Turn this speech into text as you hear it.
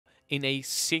in a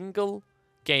single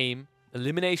game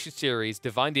elimination series,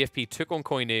 Divine DFP took on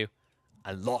Koinu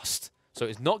and lost. So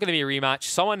it's not going to be a rematch.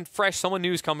 Someone fresh, someone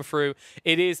new's coming through.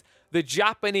 It is the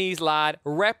Japanese lad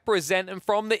representing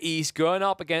from the East going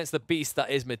up against the beast that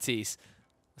is Matisse.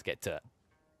 Let's get to it.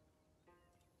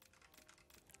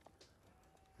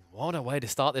 What a way to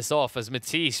start this off as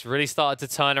Matisse really started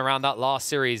to turn around that last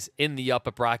series in the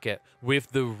upper bracket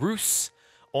with the Roos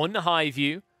on the high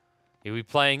view. He'll be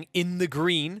playing in the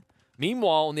green.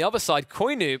 Meanwhile, on the other side,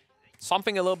 Koinu,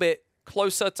 something a little bit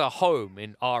closer to home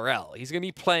in RL. He's going to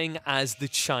be playing as the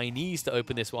Chinese to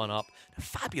open this one up. A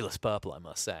fabulous purple, I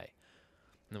must say.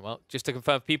 And well, just to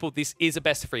confirm, people, this is a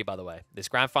best of 3, by the way. This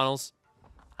Grand Finals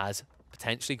has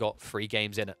potentially got 3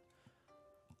 games in it.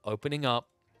 Opening up.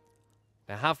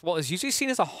 They have what is usually seen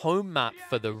as a home map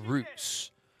for the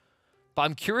Roots. But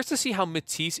I'm curious to see how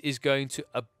Matisse is going to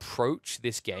approach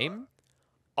this game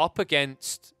up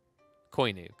against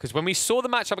Koinu. Because when we saw the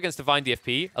matchup against Divine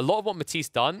DFP, a lot of what Matisse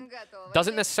done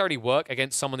doesn't necessarily work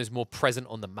against someone who's more present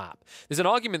on the map. There's an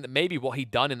argument that maybe what he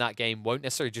done in that game won't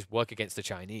necessarily just work against the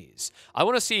Chinese. I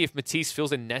want to see if Matisse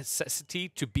feels a necessity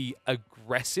to be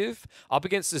aggressive up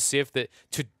against the Civ that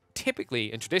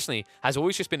typically and traditionally has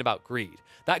always just been about greed.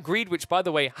 That greed, which, by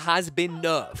the way, has been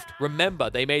nerfed. Remember,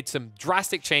 they made some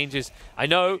drastic changes. I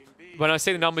know when I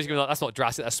say the numbers, you're going to be like, that's not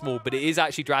drastic, that's small, but it is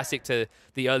actually drastic to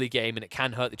the early game, and it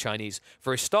can hurt the Chinese.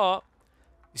 For a start,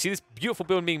 you see this beautiful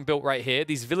building being built right here.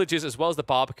 These villages, as well as the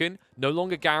Barbican, no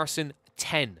longer garrison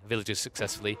 10 villages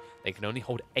successfully. They can only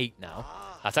hold 8 now.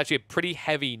 That's actually a pretty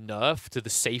heavy nerf to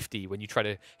the safety when you try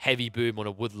to heavy boom on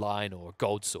a wood line or a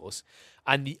gold source.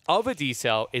 And the other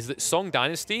detail is that Song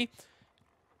Dynasty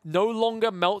no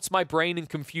longer melts my brain in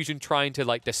confusion trying to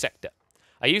like dissect it.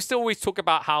 I used to always talk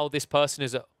about how this person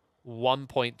is at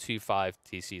 1.25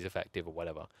 TCs effective or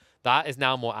whatever. That is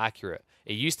now more accurate.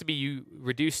 It used to be you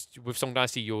reduced with Song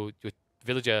Dynasty your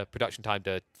villager production time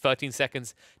to 13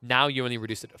 seconds. Now you only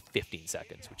reduce it to 15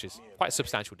 seconds, which is quite a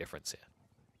substantial difference here.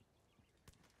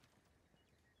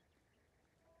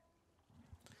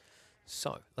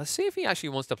 So, let's see if he actually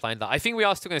wants to play in that. I think we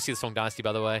are still going to see the Song Dynasty,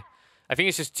 by the way. I think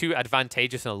it's just too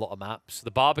advantageous in a lot of maps.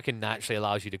 The Barbican naturally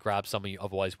allows you to grab someone you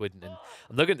otherwise wouldn't. And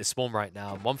I'm looking at the spawn right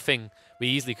now. One thing we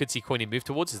easily could see Koinu move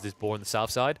towards is this boar on the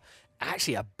south side.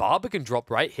 Actually, a Barbican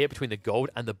drop right here between the gold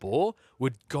and the boar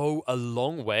would go a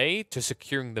long way to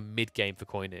securing the mid-game for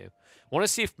Koinu. I want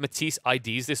to see if Matisse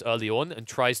IDs this early on and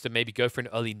tries to maybe go for an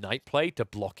early night play to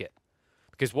block it.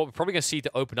 Because what we're probably going to see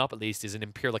to open up, at least, is an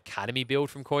Imperial Academy build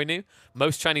from Koinu.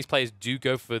 Most Chinese players do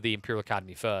go for the Imperial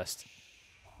Academy first,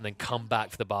 and then come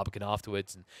back for the Barbican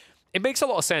afterwards. And it makes a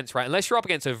lot of sense, right? Unless you're up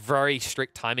against a very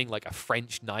strict timing, like a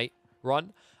French Knight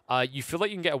run, you feel like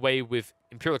you can get away with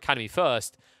Imperial Academy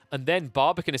first, and then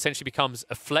Barbican essentially becomes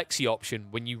a flexi option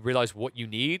when you realize what you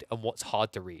need and what's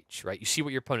hard to reach, right? You see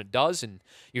what your opponent does, and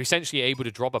you're essentially able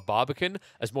to drop a Barbican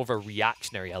as more of a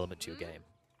reactionary element to your game.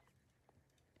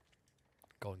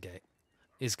 Golden Gate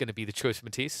is going to be the choice for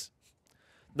Matisse.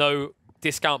 No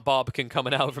discount Barbican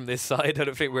coming out from this side. I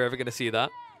don't think we're ever going to see that.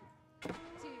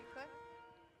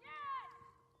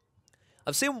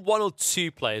 I've seen 1 or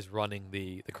 2 players running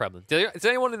the Kremlin. Does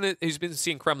anyone who's been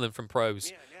seeing Kremlin from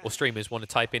pros or streamers want to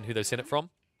type in who they've seen it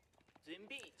from?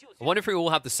 I wonder if we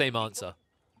all have the same answer.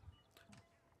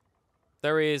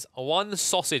 There is one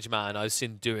sausage man I've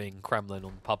seen doing Kremlin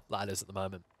on pub ladders at the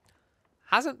moment.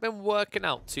 Hasn't been working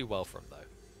out too well for him, though.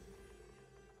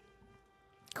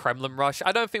 Kremlin Rush.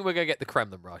 I don't think we're going to get the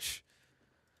Kremlin Rush.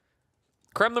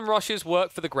 Kremlin Rushes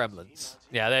work for the Gremlins.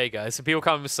 Yeah, there you go. So people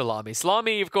come with Salami.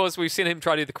 Salami, of course, we've seen him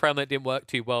try to do the Kremlin. It didn't work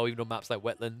too well, even on maps like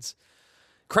Wetlands.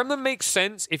 Kremlin makes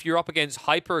sense if you're up against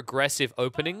hyper-aggressive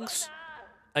openings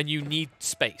and you need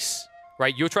space,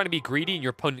 right? You're trying to be greedy and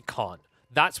your opponent can't.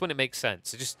 That's when it makes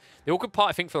sense. It's just the awkward part,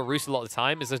 I think, for the Roos a lot of the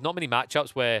time is there's not many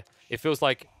matchups where it feels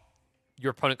like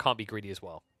your opponent can't be greedy as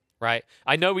well. Right?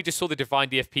 I know we just saw the Divine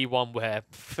DFP one where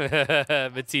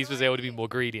Matisse was able to be more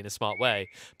greedy in a smart way,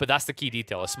 but that's the key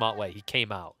detail, a smart way. He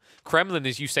came out. Kremlin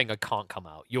is you saying, I can't come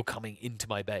out. You're coming into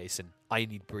my base, and I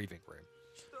need breathing room.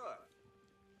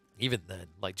 Even then,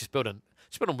 like, just build on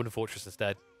Wooden Fortress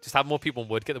instead. Just have more people on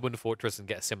wood, get the Wooden Fortress, and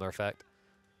get a similar effect.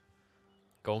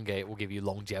 Golden Gate will give you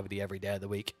longevity every day of the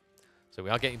week. So we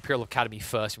are getting Imperial Academy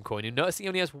first from Koinu. Notice he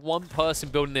only has 1 person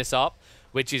building this up,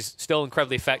 which is still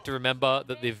incredibly effective. Remember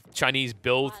that the Chinese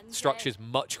build structures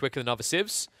much quicker than other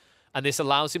civs, and this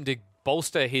allows him to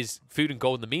bolster his food and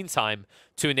gold in the meantime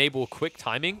to enable quick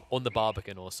timing on the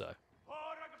Barbican also.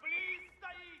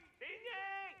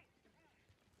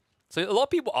 So a lot of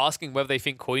people asking whether they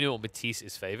think Koinu or Matisse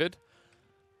is favored.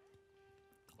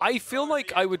 I feel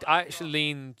like I would actually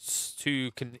lean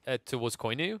towards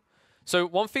Koinu. So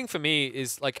one thing for me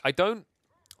is, like, I don't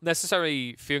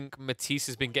necessarily think Matisse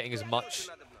has been getting as much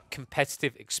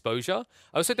competitive exposure.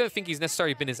 I also don't think he's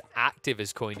necessarily been as active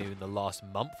as Koinu in the last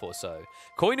month or so.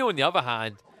 Koinu, on the other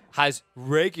hand, has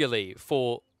regularly,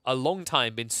 for a long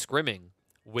time, been scrimming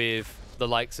with the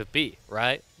likes of B,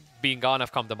 right? B and Garn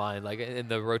have come to mind, like in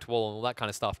the road to wall and all that kind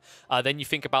of stuff. Then you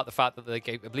think about the fact that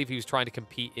I believe he was trying to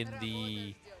compete in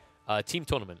the team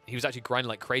tournament. He was actually grinding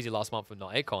like crazy last month with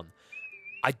not Akon.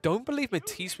 I don't believe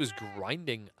Matisse was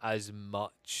grinding as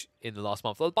much in the last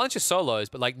month. A bunch of solos,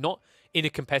 but like not in a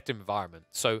competitive environment.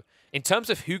 So in terms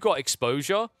of who got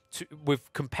exposure to,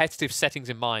 with competitive settings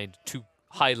in mind to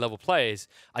high-level players,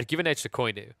 I'd give an edge to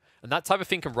Koinu. And that type of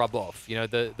thing can rub off. You know,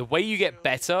 the way you get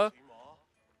better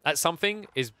at something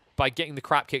is by getting the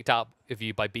crap kicked out of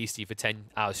you by Beastie for 10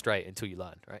 hours straight until you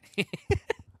learn, right?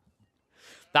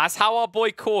 That's how our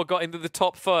boy Core got into the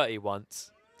top 30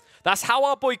 once. That's how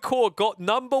our boy Core got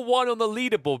 #1 on the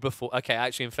leaderboard before. Okay,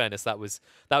 actually, in fairness, that was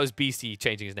Beastie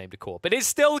changing his name to Core. But it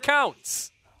still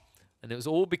counts. And it was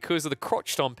all because of the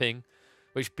crotch stomping,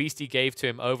 which Beastie gave to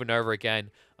him over and over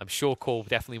again. I'm sure Core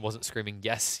definitely wasn't screaming,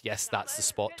 yes, yes, that's the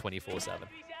spot 24/7.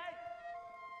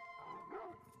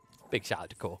 Big shout out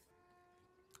to Core.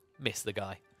 Miss the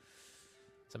guy.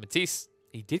 So Matisse,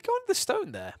 he did go under the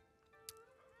stone there.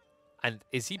 And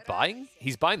is he buying?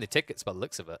 He's buying the tickets by the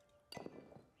looks of it.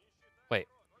 Wait.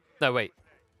 No, wait.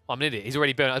 I'm an idiot. He's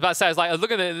already burned. I was about to say, I was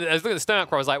looking at the stone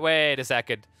outcrop. I was like, wait a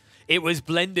second. It was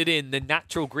blended in, the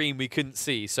natural green we couldn't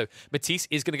see. So Matisse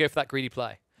is going to go for that greedy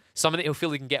play. Something that he'll feel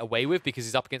he can get away with because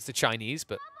he's up against the Chinese.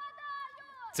 But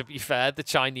to be fair, the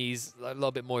Chinese are a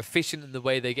little bit more efficient in the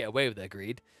way they get away with their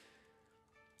greed.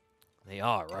 They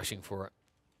are rushing for it.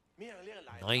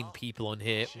 9 people on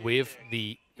here with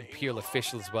the Imperial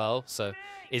official as well. So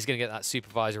he's going to get that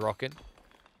supervisor rocking,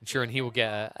 ensuring he will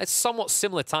get a somewhat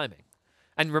similar timing.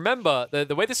 And remember,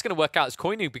 the way this is going to work out is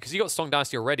Koinu, because he got Song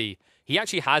Dynasty already, he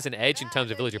actually has an edge in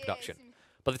terms of villager production.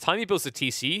 By the time he builds the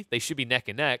TC, they should be neck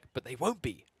and neck, but they won't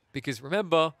be. Because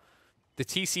remember, the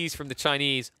TCs from the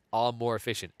Chinese are more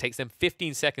efficient. It takes them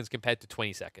 15 seconds compared to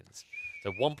 20 seconds.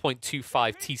 So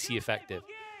 1.25 TC effective.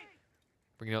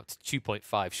 Bringing it up to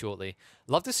 2.5 shortly.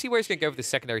 Love to see where he's going to go with the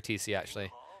secondary TC,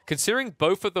 actually. Considering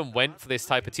both of them went for this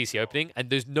type of TC opening, and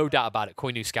there's no doubt about it,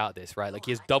 Koinu scouted this, right? Like,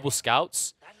 he has double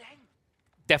scouts.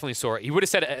 Definitely saw it. He would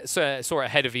have saw it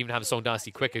ahead of even having Song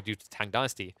Dynasty quicker due to Tang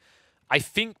Dynasty. I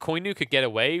think Koinu could get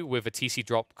away with a TC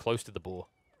drop close to the boar.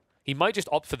 He might just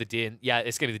opt for the deer. Yeah,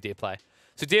 it's going to be the deer play.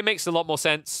 So deer makes a lot more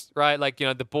sense, right? Like, you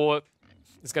know, the boar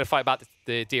is going to fight about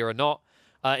the deer or not.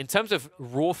 In terms of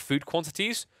raw food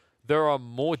quantities, there are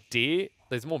more deer.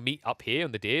 There's more meat up here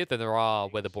on the deer than there are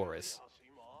where the boar is.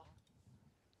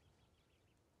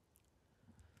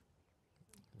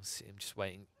 Let's see, I'm just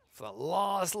waiting for that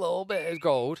last little bit of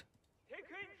gold.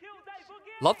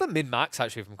 Love the min-max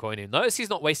actually from Koinu. Notice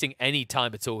he's not wasting any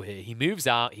time at all here. He moves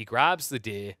out, he grabs the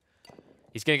deer.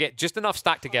 He's going to get just enough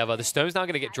stacked together. The stone's now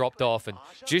going to get dropped off, and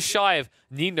just shy of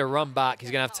needing to run back, he's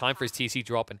going to have time for his TC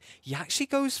drop, and he actually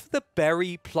goes for the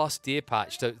berry plus deer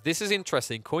patch. So this is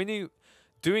interesting. Koinu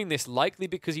doing this likely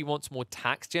because he wants more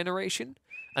tax generation,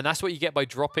 and that's what you get by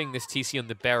dropping this TC on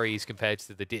the berries compared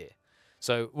to the deer.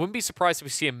 So wouldn't be surprised if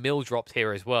we see a mill dropped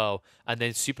here as well, and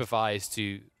then supervised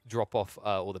to drop off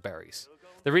all the berries.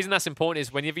 The reason that's important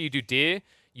is whenever you do deer,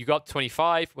 you go up to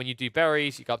 25. When you do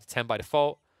berries, you go up to 10 by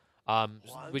default.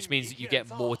 Which means that you get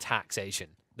more taxation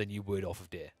than you would off of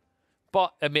deer.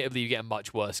 But admittedly, you get a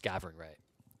much worse gathering rate.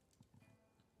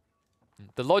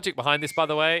 The logic behind this, by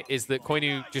the way, is that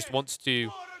Koinu just wants to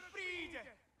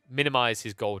minimize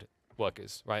his gold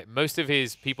workers, right? Most of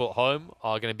his people at home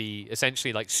are going to be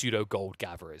essentially like pseudo gold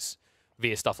gatherers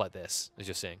via stuff like this, as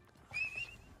you're seeing.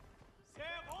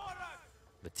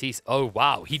 Matisse, oh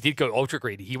wow, he did go ultra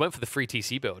greedy. He went for the free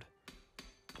TC build.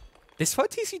 This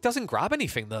third TC doesn't grab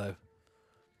anything, though.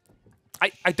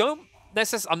 I'm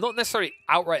not necessarily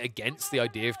outright against the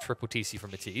idea of triple TC from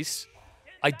Matisse.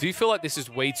 I do feel like this is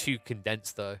way too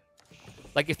condensed, though.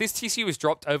 Like, if this TC was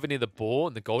dropped over near the boar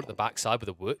and the gold at the backside with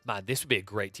the wood, man, this would be a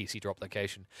great TC drop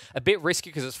location. A bit risky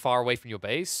because it's far away from your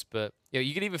base, but you know,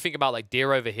 you can even think about, like,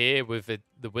 deer over here with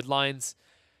the wood lines.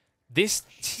 This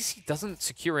TC doesn't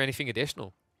secure anything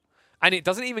additional. And it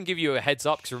doesn't even give you a heads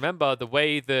up, because remember, the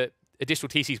way that additional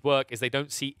TCs work is they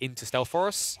don't see into stealth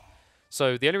forests.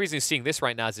 So the only reason you're seeing this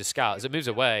right now is a scout. As it moves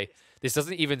away, this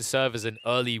doesn't even serve as an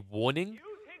early warning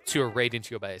to a raid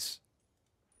into your base.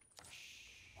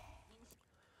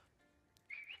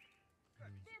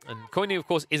 And Koinu, of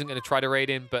course, isn't going to try to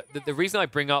raid in, but the reason I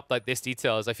bring up like this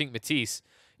detail is I think Matisse,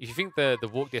 if you think the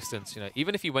walk distance, you know,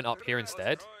 even if he went up here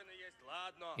instead,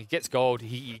 He gets gold.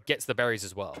 He gets the berries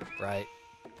as well, right?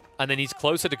 And then he's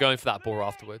closer to going for that boar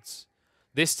afterwards.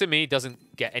 This, to me,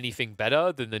 doesn't get anything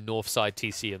better than the north side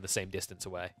TC in the same distance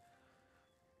away.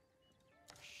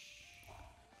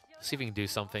 See if we can do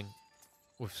something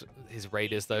with his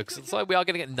raiders, though, because it's like we are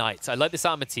going to get knights. I like this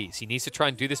out of Matisse. He needs to try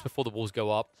and do this before the walls go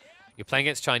up. You're playing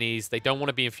against Chinese. They don't want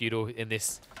to be in feudal in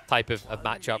this type of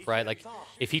matchup, right? Like,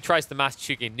 if he tries to mass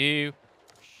Chuge Nu,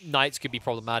 knights could be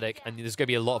problematic, and there's going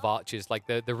to be a lot of archers. Like,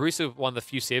 the Rus are one of the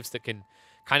few civs that can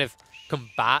kind of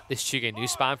combat this Chuge Nu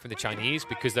spam from the Chinese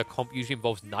because their comp usually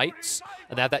involves knights,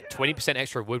 and they have that 20%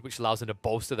 extra wood, which allows them to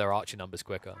bolster their archer numbers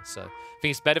quicker. So I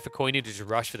think it's better for Koinu to just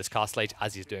rush for this castle age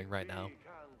as he's doing right now.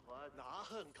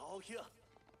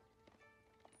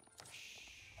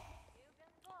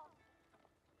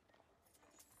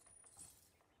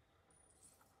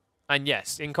 And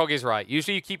yes, Incog is right.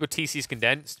 Usually you keep your TCs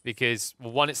condensed because,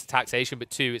 well, one, it's the taxation, but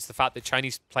two, it's the fact that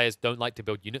Chinese players don't like to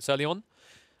build units early on.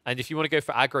 And if you want to go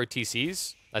for aggro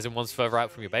TCs, as in ones further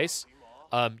out from your base,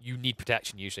 you need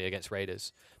protection usually against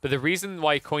raiders. But the reason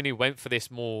why Koinu went for this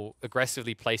more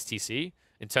aggressively placed TC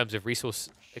in terms of resource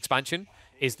expansion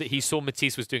is that he saw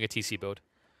Matisse was doing a TC build.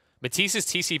 Matisse's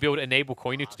TC build enabled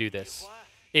Koinu to do this.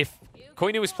 If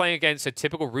Koinu was playing against a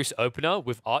typical Rus opener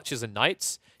with archers and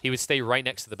knights, he would stay right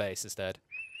next to the base instead.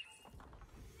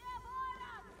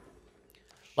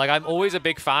 Like, I'm always a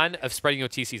big fan of spreading your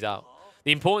TCs out.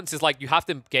 The importance is, like, you have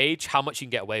to gauge how much you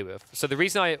can get away with. So the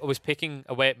reason I was picking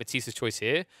away at Matisse's choice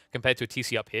here compared to a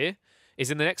TC up here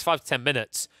is in the next 5 to 10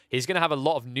 minutes, he's going to have a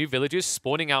lot of new villages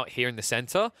spawning out here in the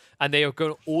center, and they are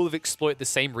going to all exploit the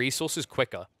same resources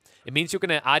quicker. It means you're going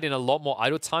to add in a lot more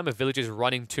idle time of villagers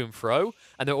running to and fro,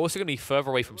 and they're also going to be further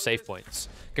away from save points.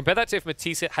 Compare that to if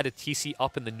Matisse had a TC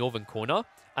up in the northern corner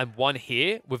and one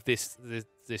here with this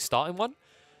starting one.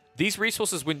 These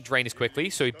resources wouldn't drain as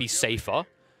quickly, so he'd be safer.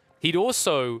 He'd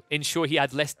also ensure he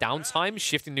had less downtime,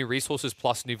 shifting new resources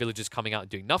plus new villagers coming out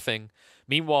and doing nothing.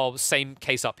 Meanwhile, same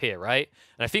case up here, right?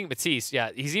 And I think Matisse,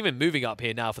 yeah, he's even moving up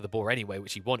here now for the boar anyway,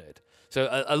 which he wanted.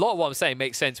 So a lot of what I'm saying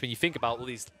makes sense when you think about all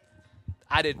these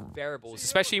added variables,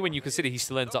 especially when you consider he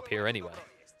still ends up here anyway.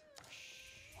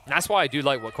 And that's why I do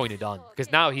like what Koinu done,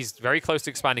 because now he's very close to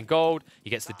expanding gold. He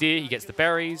gets the deer, he gets the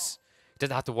berries. He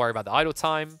doesn't have to worry about the idle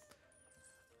time.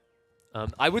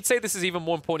 I would say this is even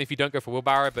more important if you don't go for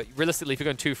wheelbarrow, but realistically, if you're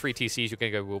going 2 free TCs, you're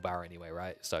going to go wheelbarrow anyway,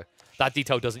 right? So that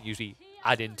detail doesn't usually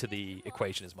add into the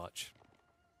equation as much.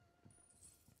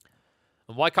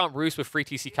 And why can't Rus with 3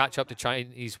 TC catch up to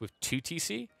Chinese with 2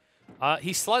 TC?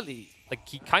 He's slightly, like,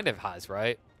 he kind of has,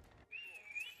 right?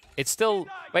 It's still,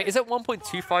 wait, is it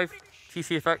 1.25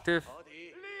 TC effective?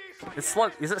 It's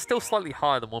is it still slightly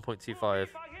higher than 1.25?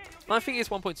 I think it's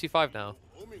 1.25 now.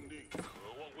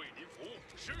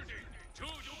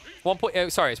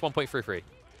 Sorry, it's 1.33.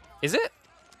 Is it?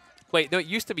 Wait, no, it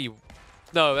used to be...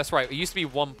 No, that's right. It used to be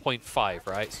 1.5,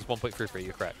 right? So it's 1.33,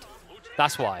 you're correct.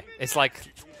 That's why. It's like...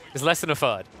 It's less than a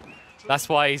third. That's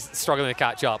why he's struggling to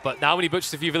catch up. But now when he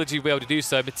butchers a few villages, he'll be able to do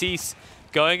so. Matisse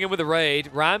going in with a raid.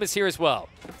 Ram is here as well.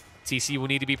 TC will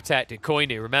need to be protected.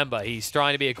 Koinu, remember, he's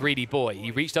trying to be a greedy boy.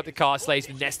 He reached up the Castle,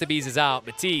 and Nesta Bees is out.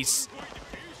 Matisse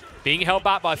being held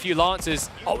back by a few lancers.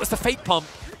 Oh, it's the fake pump.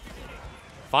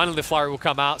 Finally, the flurry will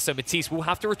come out, so Matisse will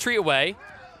have to retreat away.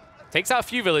 Takes out a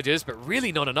few villagers, but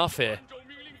really not enough here.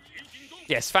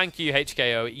 Yes, thank you,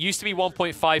 HKO. It used to be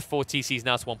 1.54 TCs,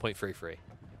 now it's 1.33.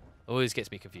 Always gets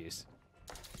me confused.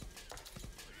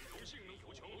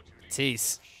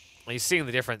 Matisse. You're seeing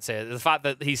the difference here. The fact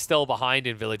that he's still behind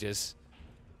in villages.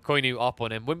 Koinu up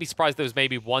on him. Wouldn't be surprised if there was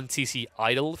maybe 1 TC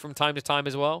idle from time to time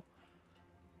as well.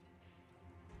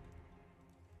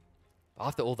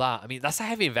 After all that, I mean, that's a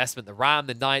heavy investment. The Ram,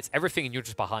 the Knights, everything, and you're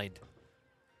just behind.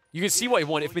 You can see what he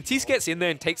wanted. If Matisse gets in there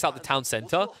and takes out the town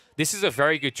center, this is a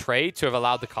very good trade to have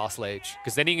allowed the Castle Age.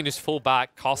 Because then he can just fall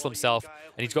back, castle himself,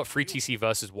 and he's got 3 TC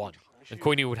versus 1. And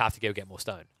Koinu would have to go get more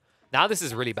stone. Now this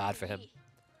is really bad for him.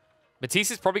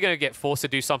 Matisse is probably going to get forced to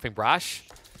do something brash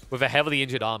with a heavily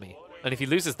injured army. And if he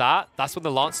loses that, that's when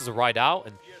the Lancers will ride out.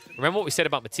 And remember what we said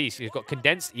about Matisse. You've got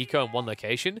condensed eco in one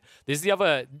location. This is the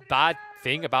other bad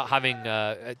thing about having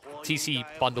a TC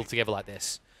bundled together like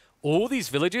this. All these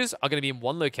villages are going to be in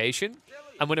one location.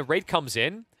 And when a raid comes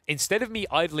in, instead of me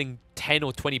idling 10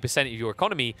 or 20% of your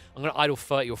economy, I'm going to idle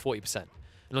 30 or 40%.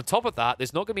 And on top of that,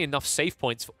 there's not going to be enough save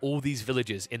points for all these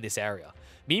villages in this area.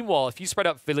 Meanwhile, if you spread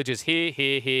out villages here,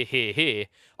 here, here, here, here,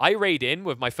 I raid in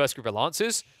with my first group of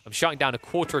Lancers, I'm shutting down a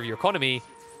quarter of your economy,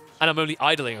 and I'm only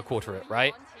idling a quarter of it,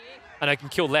 right? And I can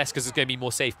kill less because there's going to be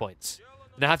more save points.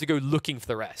 And I have to go looking for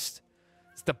the rest.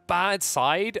 It's the bad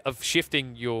side of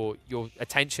shifting your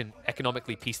attention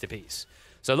economically piece to piece.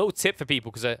 So a little tip for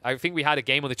people, because I think we had a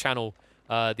game on the channel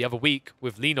the other week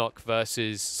with Lenok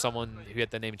versus someone who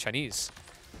had their name in Chinese,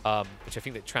 which I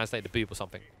think they translated to Boob or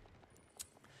something.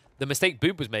 The mistake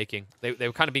Boob was making, they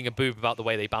were kind of being a boob about the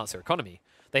way they balanced their economy.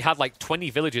 They had like 20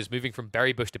 villagers moving from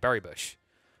berry bush to berry bush.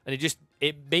 And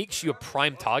it makes you a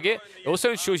prime target. It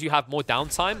also ensures you have more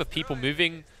downtime of people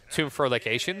moving to and fro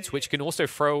locations, which can also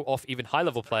throw off even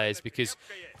high-level players, because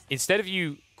instead of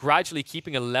you gradually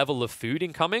keeping a level of food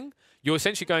incoming, you're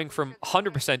essentially going from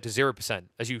 100% to 0%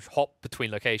 as you hop between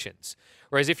locations.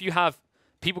 Whereas if you have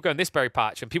people go in this berry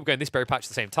patch and people go in this berry patch at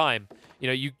the same time, you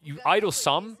know, you idle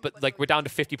some, but like we're down to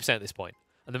 50% at this point,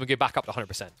 and then we go back up to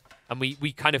 100%. And we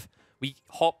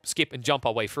hop, skip, and jump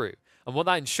our way through. And what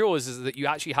that ensures is that you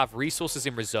actually have resources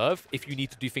in reserve if you need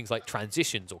to do things like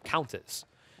transitions or counters.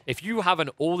 If you have an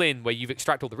all-in where you've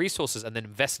extracted all the resources and then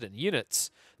invested in units,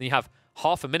 then you have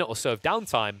half a minute or so of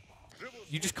downtime,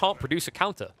 you just can't produce a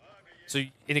counter. So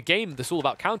in a game that's all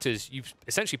about counters, you've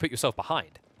essentially put yourself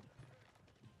behind.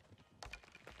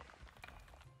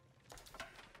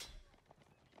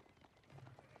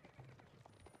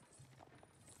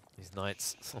 These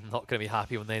Knights are not going to be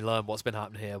happy when they learn what's been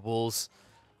happening here. Walls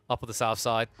up on the south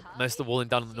side. Most of the walling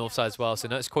done on the north side as well. So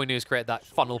notice Koinu has created that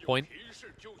funnel point.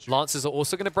 Lancers are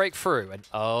also going to break through. And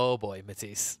oh boy,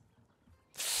 Matisse.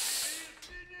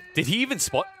 Did he even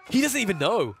spot? He doesn't even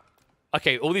know.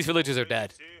 Okay, all these villagers are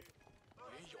dead.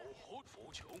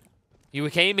 You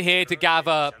came here to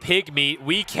gather pig meat.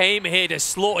 We came here to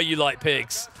slaughter you like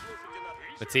pigs.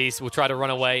 Matisse will try to run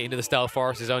away into the stealth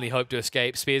forest. His only hope to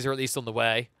escape. Spears are at least on the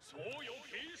way.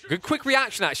 Good quick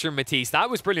reaction action from Matisse. That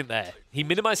was brilliant there. He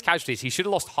minimized casualties. He should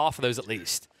have lost half of those at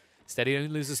least. Instead, he only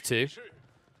loses 2.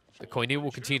 The Koinu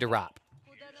will continue to wrap.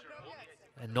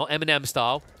 And not Eminem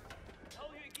style.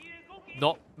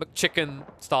 Not McChicken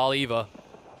style either.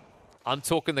 I'm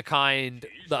talking the kind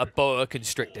that a boa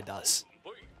constrictor does.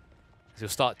 He'll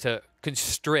start to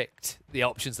constrict the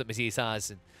options that Matisse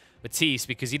has. And Matisse,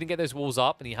 because he didn't get those walls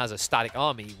up and he has a static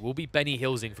army, will be Benny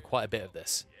Hillsing for quite a bit of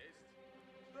this.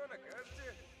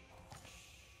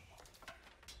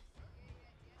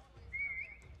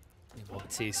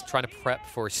 Matisse trying to prep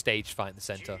for a stage fight in the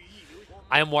center.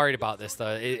 I am worried about this,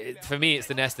 though. For me, it's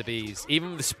the Nest of Bees.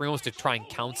 Even with the Springles to try and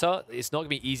counter, it's not going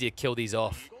to be easy to kill these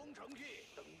off.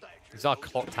 These are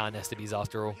Clock Tower Nest of Bees,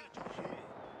 after all.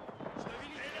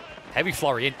 Heavy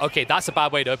flurry in. Okay, that's a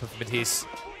bad way to open for Matisse.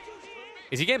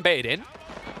 Is he getting baited in?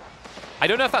 I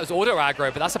don't know if that was auto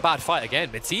aggro, but that's a bad fight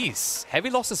again. Matisse. Heavy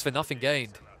losses for nothing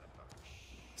gained.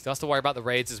 Still has to worry about the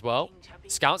raids as well.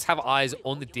 Scouts have eyes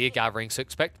on the deer gathering, so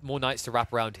expect more Knights to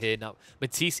wrap around here. Now,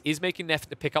 Matisse is making an effort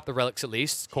to pick up the relics at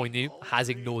least. Koinu has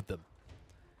ignored them.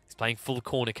 He's playing full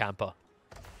corner camper.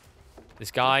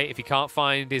 This guy, if he can't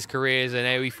find his career as an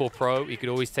AoE4 pro, he could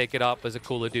always take it up as a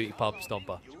Call of Duty pub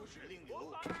stomper.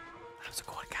 That was a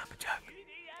corner camper joke.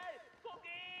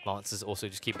 Lancers also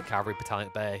just keep the cavalry battalion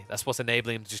at bay. That's what's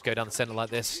enabling him to just go down the center like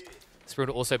this. Spirit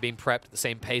also being prepped at the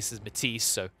same pace as Matisse,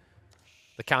 so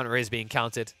the counter is being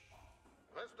counted.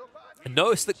 And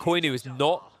notice that Koinu is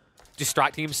not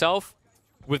distracting himself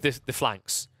with the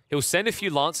flanks. He'll send a few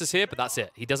Lancers here, but that's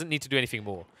it. He doesn't need to do anything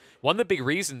more. One of the big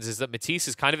reasons is that Matisse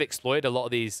has kind of exploited a lot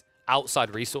of these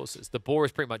outside resources. The boar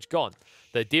is pretty much gone.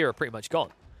 The deer are pretty much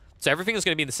gone. So everything is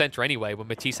going to be in the center anyway when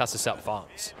Matisse has to set up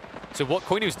farms. So what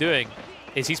Koinu is doing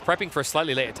is he's prepping for a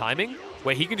slightly later timing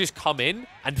where he can just come in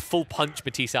and full punch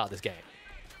Matisse out of this game.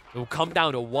 It will come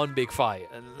down to one big fight.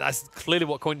 And that's clearly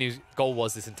what Koinu's goal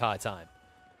was this entire time.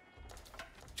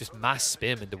 Just mass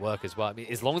spam into work as well. I mean,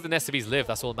 as long as the Nest of Bees live,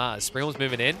 that's all that matters. Springle's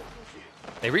moving in.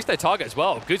 They reach their target as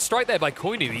well. Good strike there by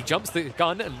Koinu. He jumps the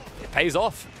gun and it pays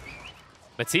off.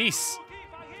 Matisse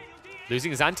losing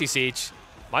his anti-siege.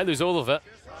 Might lose all of it.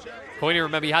 Koinu,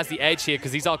 remember, he has the edge here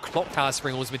because these are Clock Tower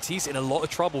Springles. Matisse in a lot of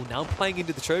trouble now playing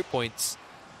into the choke points.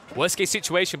 Worst case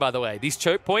situation, by the way. These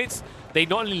choke points, they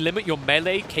not only limit your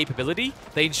melee capability,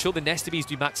 they ensure the Nest of Bees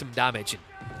do maximum damage. And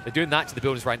they're doing that to the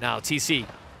buildings right now. TC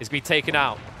is going to be taken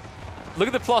out. Look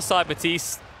at the plus side,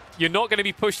 Matisse. You're not going to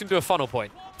be pushed into a funnel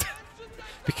point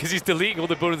because he's deleting all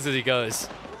the buildings as he goes.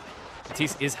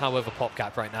 Matisse is, however, pop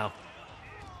capped right now.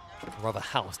 Or rather,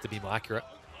 house, to be more accurate.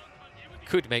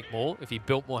 Could make more if he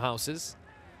built more houses.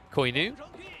 Koinu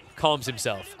calms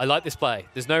himself. I like this play.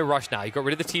 There's no rush now. He got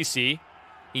rid of the TC.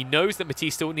 He knows that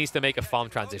Matisse still needs to make a farm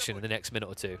transition in the next minute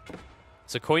or two.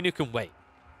 So Koinu can wait.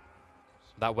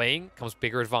 That waiting comes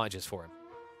bigger advantages for him.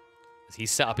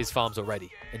 He's set up his farms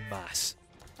already in mass.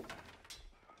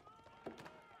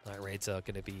 Night raids are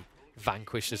going to be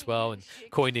vanquished as well. And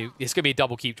Koinu, it's going to be a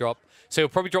double keep drop. So he'll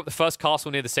probably drop the first castle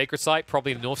near the sacred site,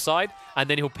 probably the north side. And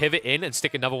then he'll pivot in and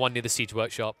stick another one near the siege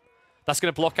workshop. That's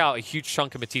going to block out a huge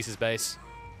chunk of Matisse's base.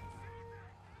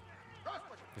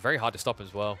 Very hard to stop him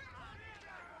as well.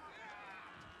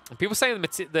 And people saying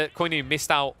that Koinu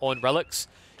missed out on relics.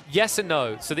 Yes and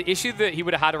no. So the issue that he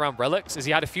would have had around relics is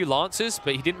he had a few lancers,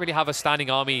 but he didn't really have a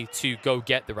standing army to go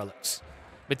get the relics.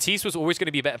 Matisse was always going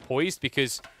to be better poised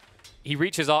because he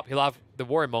reaches up, he'll have the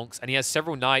warrior monks, and he has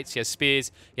several knights, he has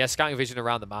spears, he has scouting vision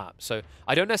around the map. So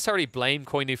I don't necessarily blame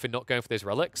Koinu for not going for those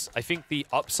relics. I think the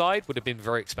upside would have been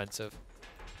very expensive.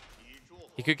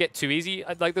 He could get too easy.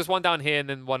 Like, there's one down here and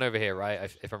then one over here, right?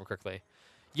 If I remember correctly.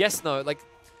 Yes, no. Like,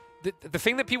 the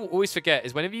thing that people always forget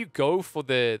is whenever you go for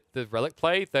the relic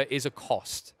play, there is a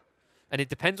cost. And it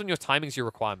depends on your timings, your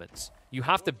requirements. You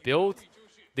have to build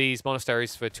these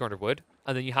monasteries for 200 wood,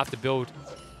 and then you have to build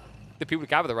the people who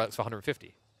gather the relics for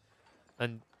 150.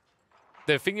 And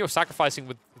the thing you're sacrificing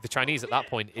with the Chinese at that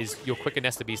point is your quicker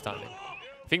Nesta Bees timing.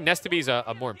 I think Nesta Bees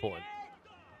are more important.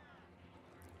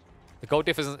 The gold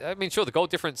difference, I mean, sure, the gold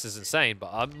difference is insane,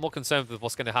 but I'm more concerned with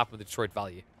what's going to happen with the destroyed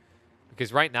value.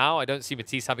 Because right now, I don't see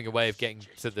Matisse having a way of getting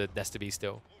to the Nesta Bee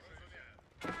still.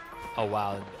 Oh,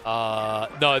 wow.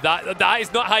 No, that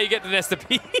is not how you get to Nesta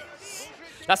Bee.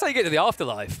 That's how you get to the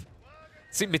afterlife.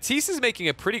 See, Matisse is making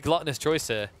a pretty gluttonous choice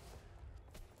here.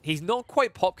 He's not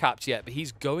quite pop-capped yet, but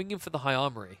he's going in for the high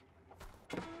armory.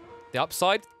 The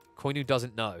upside, Koinu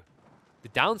doesn't know. The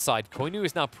downside, Koinu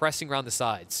is now pressing around the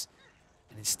sides.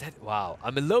 And instead, wow,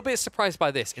 I'm a little bit surprised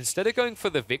by this. Instead of going for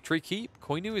the victory keep,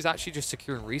 Koinu is actually just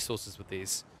securing resources with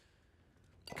these.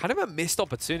 Kind of a missed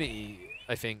opportunity,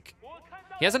 I think.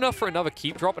 He has enough for another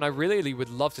keep drop, and I really would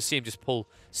love to see him just pull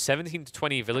 17 to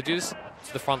 20 villages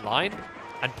to the front line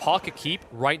and park a keep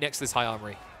right next to this high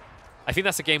armory. I think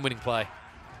that's a game-winning play.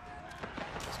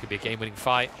 This could be a game-winning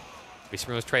fight.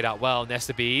 Springles trade out well.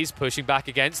 Nesta Bees pushing back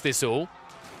against this all.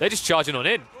 They're just charging on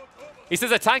in. He says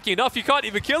they're tanky enough, you can't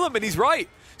even kill him, and he's right.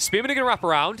 Spearmen are going to wrap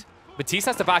around. Matisse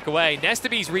has to back away. Nesta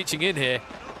Bees reaching in here.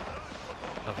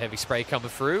 No heavy spray coming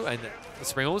through, and the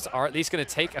Springles are at least going to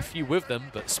take a few with them,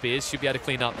 but Spears should be able to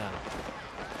clean up now.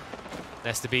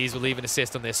 Nesta Bees will leave an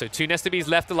assist on this, so 2 Nesta Bees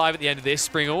left alive at the end of this.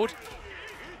 Springald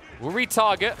will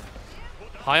retarget.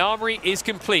 High Armory is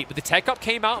complete, but the tech up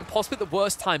came out and possibly at the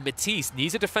worst time. Matisse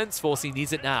needs a defense force, he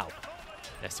needs it now.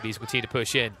 Nesta Bees continue to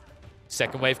push in.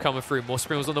 Second wave coming through, more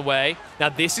Springles on the way. Now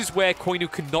this is where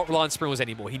Koinu cannot rely on Springles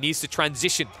anymore. He needs to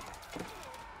transition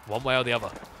one way or the other.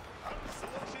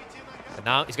 And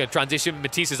now he's going to transition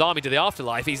Matisse's army to the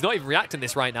afterlife. He's not even reacting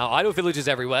this right now. Idle villagers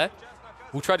everywhere.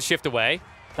 We'll try to shift away.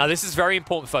 Now this is very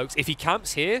important, folks. If he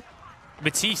camps here,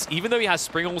 Matisse, even though he has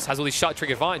Springles, has all these shot trick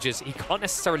advantages, he can't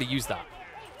necessarily use that.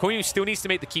 Koinu still needs to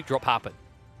make the keep drop happen.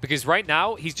 Because right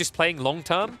now, he's just playing long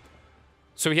term.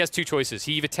 So he has 2 choices.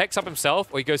 He either techs up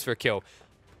himself or he goes for a kill.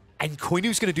 And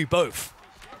Koinu's going to do both.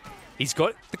 He's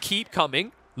got the keep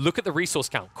coming. Look at the resource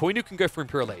count. Koinu can go for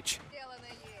Imperial Age.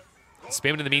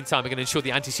 Spearmen in the meantime are going to ensure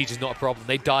the anti-siege is not a problem.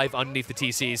 They dive underneath the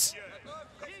TCs.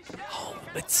 Oh,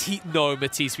 Matisse. No,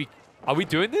 Matisse. Are we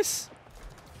doing this?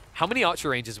 How many archer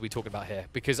ranges are we talking about here?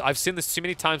 Because I've seen this too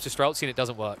many times to Streltsy and it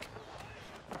doesn't work.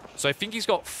 So I think he's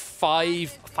got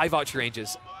five archer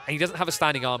ranges. And he doesn't have a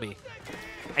standing army.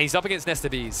 And he's up against Nesta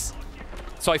Bees.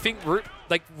 So I think,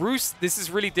 like, Roos, this is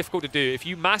really difficult to do. If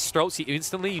you mass Streltsy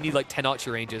instantly, you need, like, 10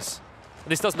 archer ranges.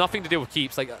 And this does nothing to do with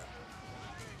keeps. Like,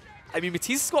 I mean,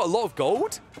 Matisse has got a lot of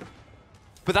gold.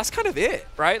 But that's kind of it,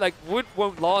 right? Like, wood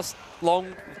won't last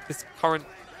long. This current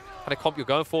kind of comp you're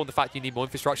going for, and the fact you need more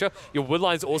infrastructure. Your wood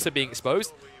lines are also being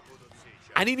exposed.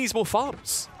 And he needs more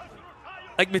farms.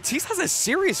 Like, Matisse has a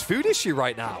serious food issue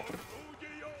right now.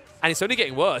 And it's only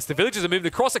getting worse. The villagers are moving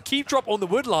across a keep drop on the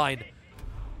wood line.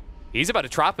 He's about to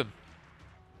trap him.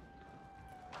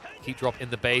 Keep drop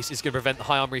in the base is going to prevent the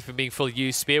high armory from being fully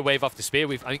used. Spear wave after spear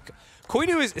wave. I mean,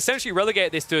 Koinu has essentially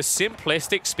relegated this to a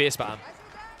simplistic spear spam.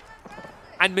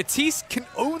 And Matisse can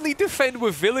only defend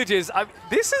with villagers.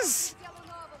 This is...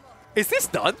 Is this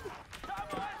done?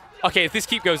 Okay, if this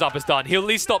keep goes up, it's done. He'll at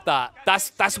least stop that.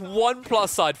 That's one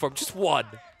plus side for him. Just one.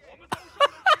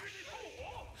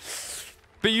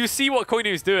 But you see what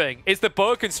Koinu is doing. It's the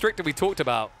boa constrictor we talked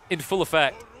about in full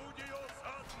effect.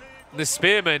 The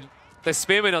spearmen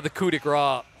are the coup de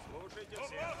grace.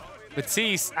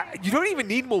 Matisse, you don't even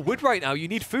need more wood right now. You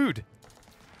need food.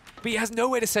 But he has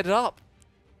nowhere to set it up.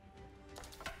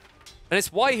 And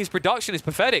it's why his production is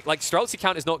pathetic. Like, Streltsy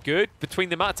count is not good. Between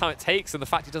the amount of time it takes and the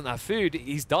fact he doesn't have food,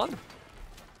 he's done.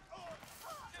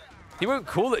 He won't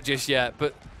call it just yet,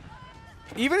 but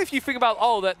even if you think about,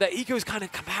 oh, the eco is kind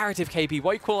of comparative, KP,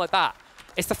 why you call it like that?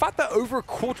 It's the fact that over a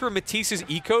quarter of Matisse's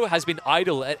eco has been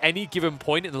idle at any given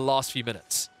point in the last few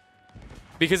minutes.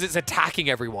 Because it's attacking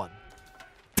everyone.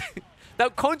 Now,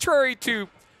 contrary to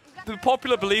the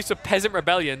popular beliefs of peasant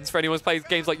rebellions, for anyone who's played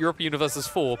games like Europa Universalis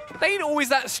 4, they ain't always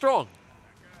that strong.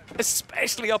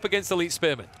 Especially up against elite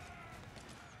spearmen.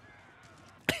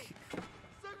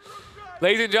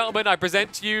 Ladies and gentlemen, I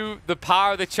present to you the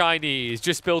power of the Chinese.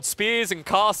 Just build spears and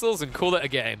castles and call it a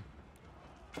game.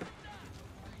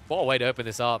 What a way to open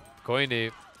this up.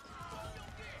 Koinu.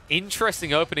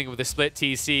 Interesting opening with the split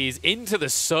TCs into the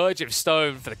Surge of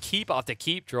Stone for the keep after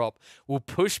keep drop will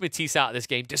push Matisse out of this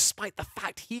game, despite the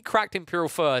fact he cracked Imperial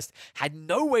first, had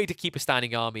no way to keep a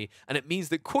standing army, and it means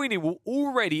that Koinu will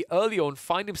already early on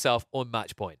find himself on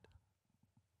match point.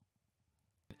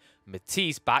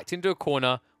 Matisse, backed into a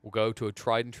corner, will go to a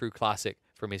tried and true classic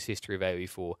from his history of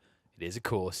AoE4. It is, of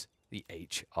course, the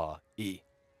HRE.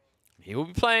 He will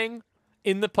be playing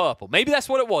in the purple. Maybe that's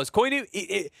what it was. Koinu,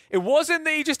 it wasn't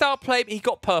that he just outplayed, he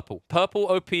got purple. Purple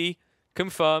OP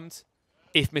confirmed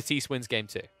if Matisse wins game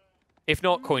 2. If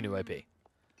not, Koinu OP.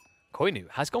 Koinu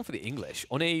has gone for the English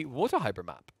on a water hybrid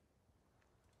map.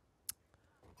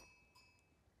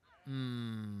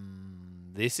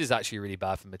 This is actually really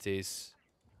bad for Matisse.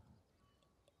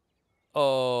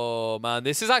 Oh, man.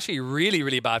 This is actually really,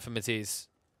 really bad for Matisse.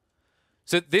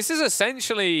 So this is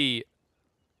essentially...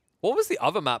 What was the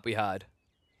other map we had?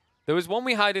 There was one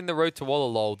we had in the Road to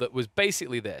Wallalol that was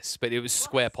basically this, but it was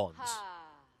square ponds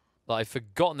that I've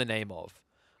forgotten the name of.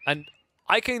 And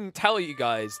I can tell you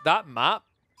guys, that map...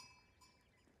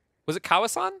 Was it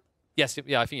Kawasan? Yes,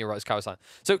 yeah, I think you're right, it's Kawasan.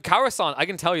 So Kawasan, I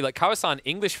can tell you, like, Kawasan,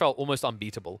 English felt almost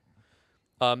unbeatable.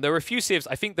 There were a few civs.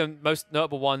 I think the most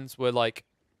notable ones were, like,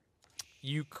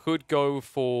 you could go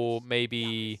for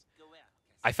maybe...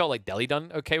 I felt like Delhi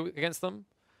done okay against them.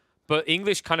 But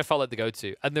English kind of felt like the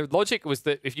go-to. And the logic was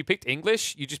that if you picked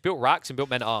English, you just built racks and built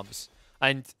men-at-arms.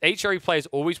 And HRE players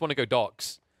always want to go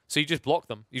docks. So you just block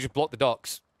them. You just block the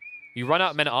docks. You run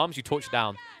out of men-at-arms, you torch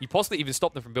down. You possibly even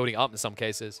stop them from building up in some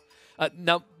cases.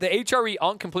 Now, the HRE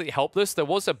aren't completely helpless. There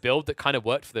was a build that kind of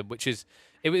worked for them, which is...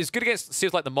 It was good against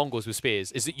civs like the Mongols with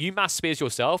spears, is that you mass spears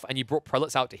yourself and you brought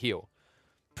prelates out to heal.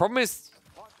 Problem is,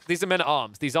 these are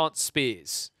men-at-arms. These aren't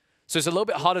spears. So it's a little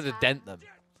bit harder to dent them.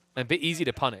 And a bit easy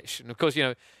to punish. And of course, you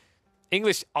know,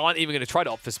 English aren't even going to try to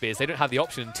opt for spears. They don't have the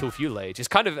option until Feudal Age. It's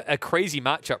kind of a crazy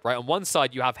matchup, right? On one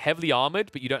side, you have heavily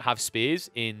armored, but you don't have spears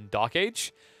in Dark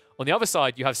Age. On the other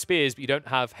side, you have spears, but you don't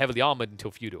have heavily armored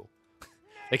until Feudal.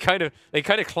 they kind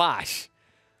of clash.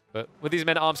 But with these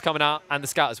men-at-arms coming out and the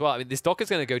scout as well, I mean, this dock is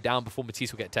going to go down before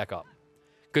Matisse will get tech up.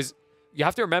 Because you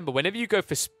have to remember, whenever you go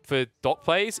for dock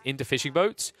plays into fishing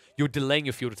boats, you're delaying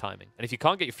your feudal timing. And if you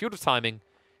can't get your feudal timing,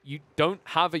 you don't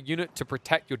have a unit to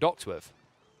protect your docks with.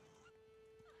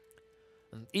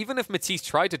 And even if Matisse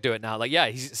tried to do it now, like,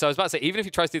 yeah, so I was about to say, even if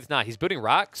he tries to do this now, he's building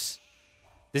racks.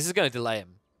 This is going to delay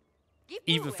him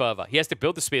even further. He has to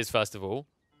build the spears, first of all.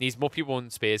 Needs more people on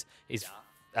spears.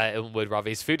 On wood, rather.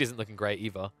 His food isn't looking great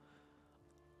either.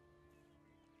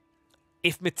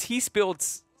 If Matisse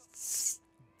builds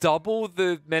double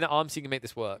the men-at-arms, he can make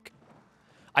this work.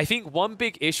 I think one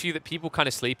big issue that people kind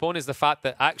of sleep on is the fact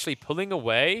that actually pulling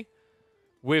away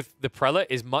with the prelate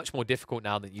is much more difficult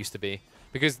now than it used to be.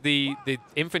 Because the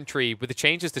infantry, with the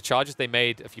changes to charges they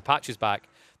made a few patches back,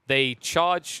 they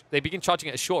begin charging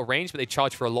at a shorter range, but they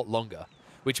charge for a lot longer.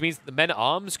 Which means that the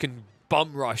men-at-arms can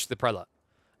bum rush the prelate.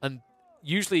 And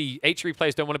usually HRE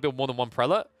players don't want to build more than one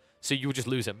prelate, so you'll just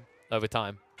lose him over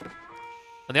time.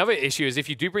 And the other issue is if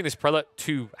you do bring this prelate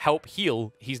to help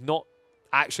heal, he's not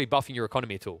actually buffing your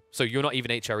economy at all. So you're not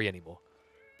even HRE anymore.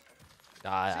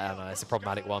 I don't know, it's a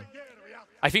problematic one.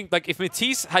 I think, like, if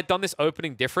Matisse had done this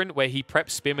opening different, where he preps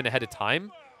spearmen ahead of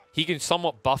time, he can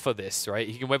somewhat buffer this, right?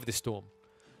 He can weather the storm.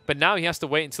 But now he has to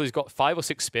wait until he's got 5 or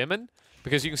 6 spearmen,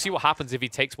 because you can see what happens if he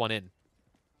takes one in.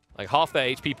 Like, half their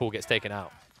HP pool gets taken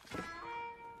out.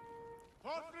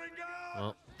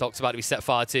 Well, Doc's about to be set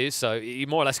fire too, so he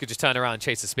more or less could just turn around and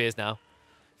chase the spears now.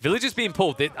 Villagers being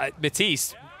pulled.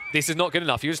 Matisse, this is not good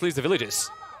enough. You just lose the villagers.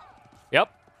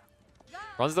 Yep.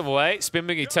 Runs them away.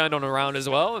 Spinbing, he turned on around as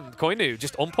well. And Koinu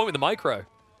just on point with the micro.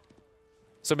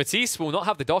 So Matisse will not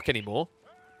have the dock anymore.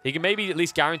 He can maybe at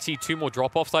least guarantee 2 more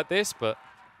drop-offs like this, but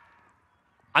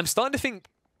I'm starting to think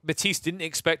Matisse didn't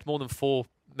expect more than 4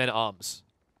 men-at-arms.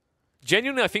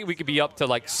 Genuinely, I think we could be up to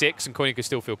like 6 and Koinu could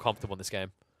still feel comfortable in this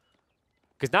game.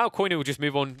 Because now Koinu will just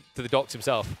move on to the docks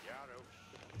himself.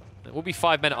 It will be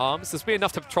 5 men-at-arms. This will be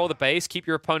enough to patrol the base, keep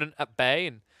your opponent at bay,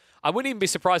 and I wouldn't even be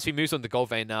surprised if he moves on to Gold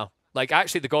Vein now. Like,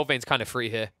 actually, the Gold Vein's kind of free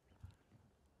here.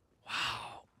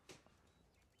 Wow.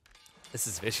 This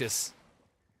is vicious.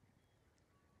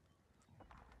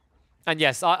 And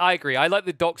yes, I agree. I like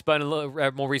the docks burn a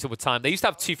little more reasonable time. They used to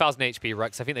have 2,000 HP,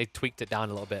 Rex. I think they tweaked it down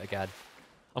a little bit again.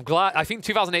 I'm glad. I think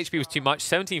 2,000 HP was too much.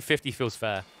 1,750 feels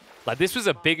fair. Like, this was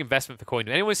a big investment for Koinu.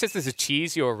 Anyone who says this is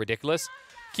cheesy or ridiculous,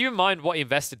 keep in mind what he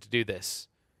invested to do this.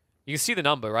 You can see the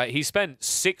number, right? He spent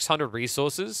 600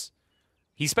 resources.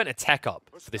 He spent a tech up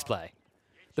for this play.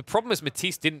 The problem is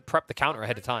Matisse didn't prep the counter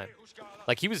ahead of time.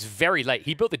 Like, he was very late.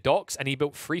 He built the docks and he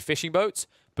built 3 fishing boats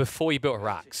before he built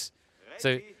racks.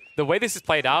 So the way this is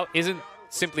played out isn't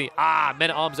simply,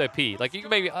 men-at-arms OP. Like, you can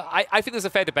maybe, I think there's a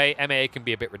fair debate. MAA can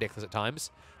be a bit ridiculous at times.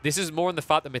 This is more in the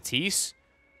fact that Matisse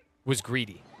was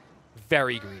greedy.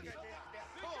 Very greedy.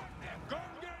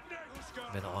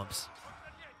 Men-at-arms.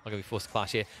 I'm going to be forced to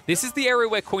clash here. This is the area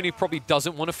where Koinu probably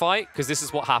doesn't want to fight, because this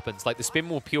is what happens. Like, the spin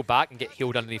will peel back and get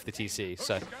healed underneath the TC.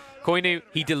 So, Koinu,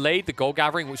 he delayed the gold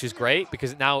gathering, which is great,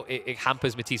 because now it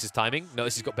hampers Matisse's timing.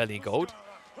 Notice he's got belly and gold.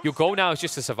 Your goal now is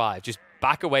just to survive. Just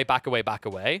back away, back away, back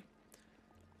away.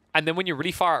 And then when you're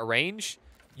really far out of range,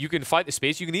 you can fight the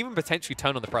spears. You can even potentially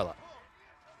turn on the Prelate.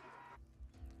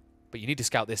 But you need to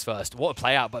scout this first. What a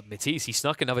play out, but Matisse, he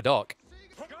snuck another dock.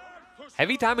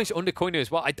 Heavy damage under Koinu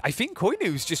as well. I think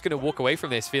Koinu's just going to walk away from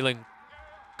this feeling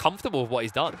comfortable with what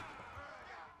he's done.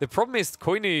 The problem is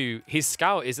Koinu, his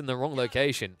scout is in the wrong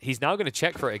location. He's now going to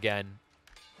check for it again.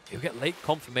 He'll get late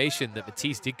confirmation that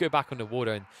Matisse did go back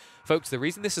underwater. And folks, the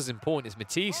reason this is important is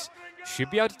Matisse should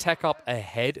be able to tech up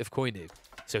ahead of Koinu.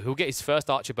 So he'll get his first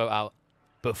archer boat out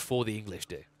before the English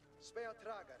do. In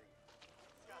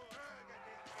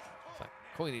fact,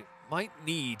 Koinu might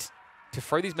need to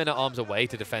throw these men-at-arms away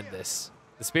to defend this.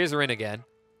 The spears are in again.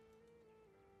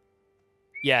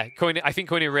 Yeah, Koinu, I think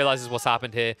Koinu realizes what's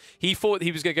happened here. He thought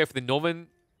he was going to go for the northern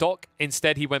dock.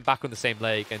 Instead, he went back on the same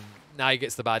leg, and now he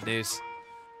gets the bad news.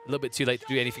 A little bit too late to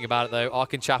do anything about it, though.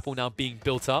 Ark and Chapel now being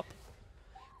built up.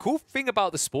 Cool thing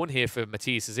about the spawn here for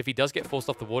Matisse is if he does get forced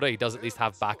off the water, he does at least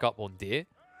have backup on Deer.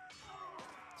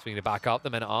 So we're going to back up. The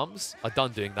men-at-arms are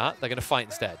done doing that. They're going to fight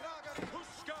instead.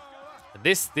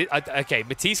 And okay,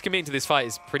 Matisse committing to this fight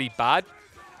is pretty bad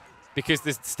because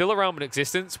there's still a realm in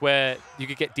existence where you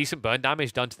could get decent burn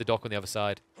damage done to the dock on the other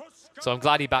side. So I'm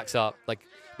glad he backs up. Like,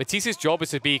 Matisse's job is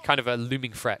to be kind of a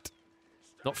looming threat,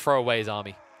 not throw away his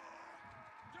army.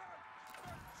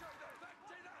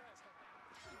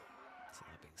 So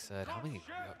that being said, how many?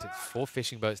 We're up to 4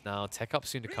 fishing boats now. Tech up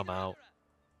soon to come out.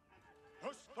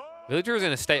 Villager is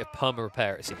in a state of perma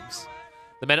repair, it seems.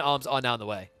 The men-at-arms are now in the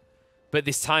way. But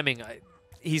this timing,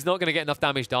 he's not going to get enough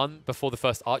damage done before the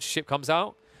first archer ship comes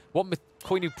out. What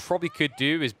Koinu probably could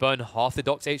do is burn half the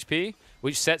dock's HP,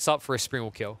 which sets up for a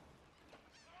Springald kill.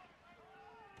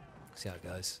 See how it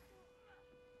goes.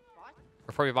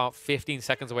 We're probably about 15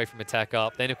 seconds away from a tech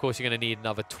up. Then, of course, you're going to need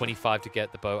another 25 to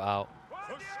get the boat out.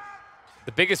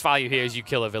 The biggest value here is you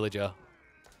kill a villager.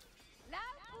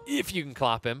 If you can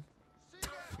clap him.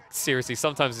 Seriously,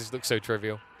 sometimes this looks so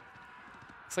trivial.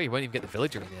 Looks like you won't even get the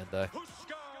villager in the end, though.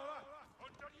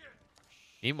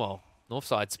 Meanwhile, north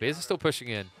side spears are still pushing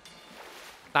in.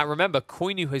 Now, remember,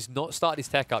 Koinu has not started his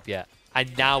tech up yet.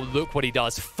 And now look what he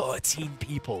does. 13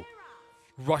 people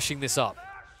rushing this up.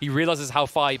 He realizes how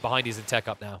far behind he is in tech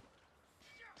up now.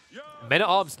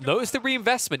 Men-at-arms, notice the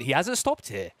reinvestment. He hasn't stopped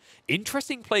here.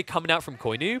 Interesting play coming out from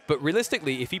Koinu, but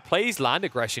realistically, if he plays land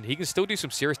aggression, he can still do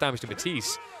some serious damage to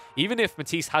Matisse, even if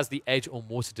Matisse has the edge on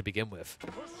water to begin with.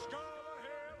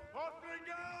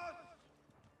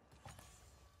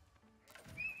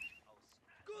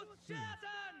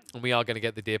 And we are going to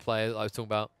get the Deer player I was talking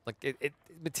about. Like,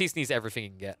 Matisse needs everything he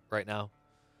can get right now.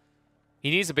 He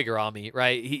needs a bigger army,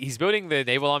 right? He's building the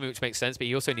naval army, which makes sense, but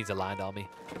he also needs a land army.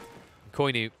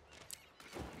 Koinu,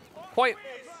 quite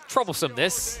troublesome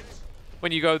this.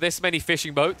 When you go this many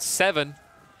fishing boats, 7.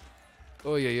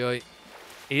 Oy, oy, oy.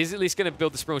 He is at least going to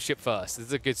build the Springald ship first. This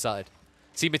is a good side.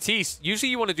 See, Matisse, usually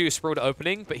you want to do a Springald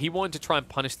opening, but he wanted to try and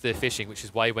punish the fishing, which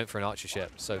is why he went for an archer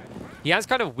ship. So he has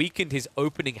kind of weakened his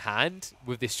opening hand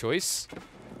with this choice,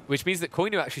 which means that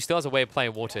Koinu actually still has a way of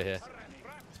playing water here.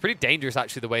 It's pretty dangerous,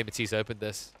 actually, the way Matisse opened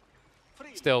this.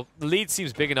 Still, the lead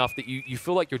seems big enough that you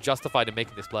feel like you're justified in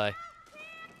making this play.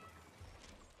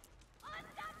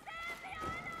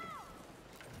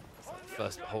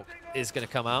 First Hulk is going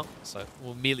to come out, so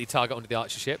we'll immediately target onto the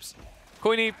archer ships.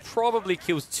 Koinu probably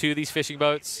kills 2 of these fishing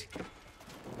boats.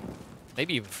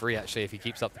 Maybe even 3, actually, if he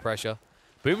keeps up the pressure.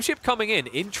 Boom ship coming in.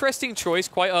 Interesting choice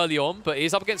quite early on, but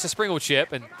he's up against a Springald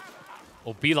ship, and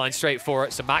we'll beeline straight for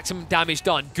it. So maximum damage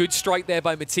done. Good strike there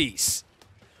by Matisse.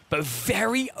 But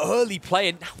very early play,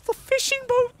 and now the fishing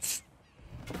boats.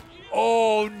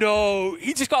 Oh, no.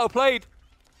 He just got outplayed.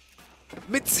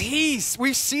 Matisse,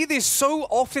 we see this so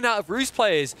often out of Roost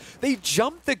players. They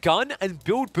jump the gun and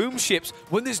build boom ships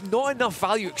when there's not enough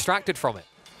value extracted from it.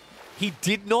 He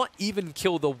did not even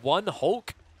kill the one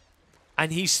Hulk,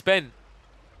 and he spent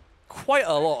quite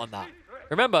a lot on that.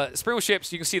 Remember, Springle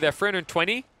ships, you can see they're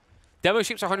 320. Demo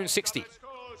ships are 160.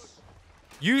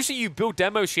 Usually you build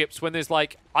demo ships when there's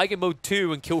like Eigen Mode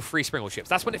 2 and kill 3 Springle ships.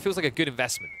 That's when it feels like a good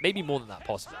investment. Maybe more than that,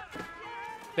 possibly.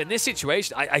 But in this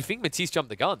situation, I think Matisse jumped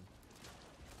the gun.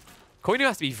 Koinu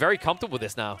has to be very comfortable with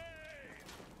this now.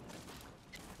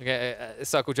 Okay, a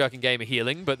circle jerking game of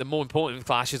healing, but the more important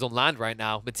clash is on land right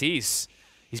now. Matisse,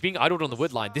 he's being idled on the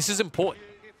wood line. This is important.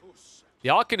 The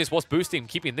Archon is what's boosting him,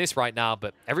 keeping this right now,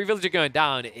 but every villager going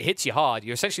down, it hits you hard.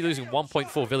 You're essentially losing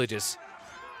 1.4 villagers.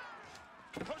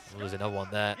 Oh, there's another one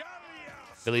there.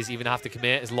 Phillies even have to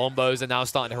commit as Lombos are now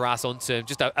starting to harass onto him.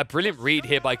 Just a brilliant read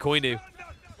here by Koinu.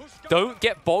 Don't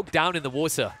get bogged down in the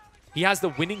water. He has the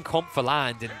winning comp for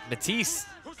land, and Matisse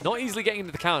not easily getting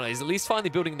into the counter. He's at least finally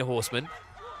building the Horseman.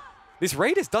 This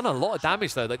raid has done a lot of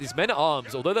damage, though. Like, these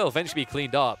men-at-arms, although they'll eventually be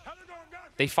cleaned up,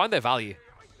 they find their value.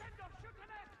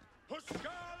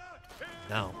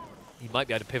 Now, he might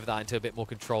be able to pivot that into a bit more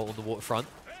control on the waterfront.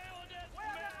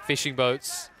 Fishing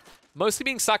boats, mostly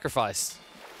being sacrificed.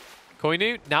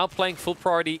 Koinu now playing full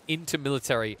priority into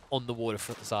military on the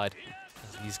waterfront side.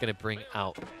 He's going to bring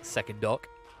out second dock.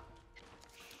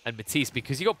 And Matisse,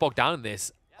 because he got bogged down in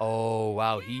this, oh,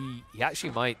 wow, he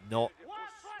actually might not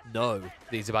know that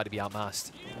he's about to be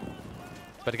outmassed.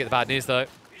 Better get the bad news, though.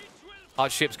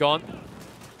 Arch ship's gone.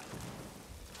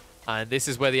 And this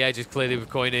is where the edge is clearly with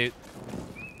Koinu.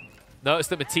 Notice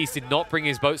that Matisse did not bring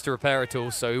his boats to repair at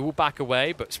all, so he will back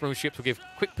away, but Springle ships will give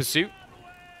quick pursuit.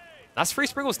 That's 3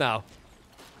 Springles now.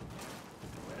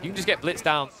 You can just get blitzed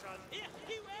down.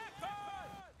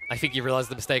 I think you realized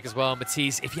the mistake as well.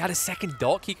 Matisse, if he had a second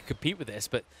dock, he could compete with this,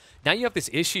 but now you have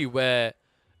this issue where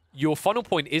your funnel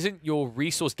point isn't your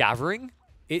resource gathering,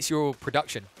 it's your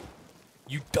production.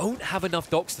 You don't have enough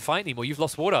docks to fight anymore. You've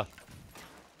lost water.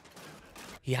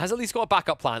 He has at least got a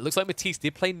backup plan. It looks like Matisse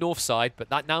did play north side, but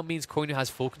that now means Koinu has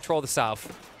full control of the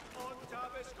south.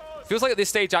 Feels like at this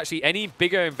stage, actually, any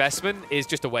bigger investment is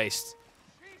just a waste.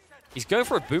 He's going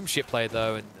for a boom ship play,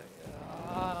 though, and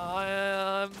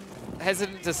I'm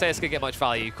hesitant to say it's going to get much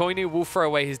value. Koinu will throw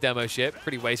away his demo ship.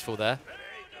 Pretty wasteful there.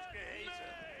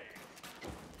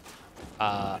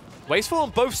 Wasteful on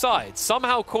both sides.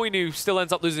 Somehow Koinu still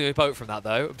ends up losing a boat from that,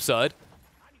 though. Absurd.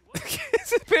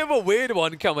 It's a bit of a weird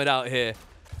one coming out here.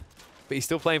 But he's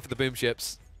still playing for the boom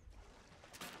ships.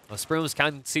 Well, Springlers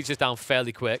can siege this down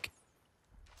fairly quick.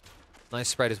 Nice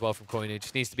spread as well from Koinu.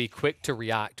 Just needs to be quick to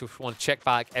react. If we want to check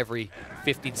back every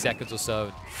 15 seconds or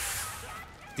so.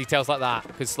 Details like that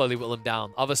could slowly whittle him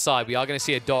down. Other side, we are going to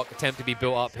see a dock attempt to be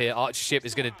built up here. Archer ship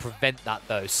is going to prevent that,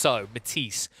 though. So,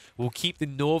 Matisse will keep the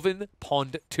northern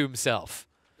pond to himself.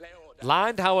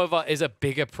 Land, however, is a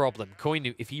bigger problem.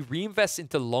 Koinu, if he reinvests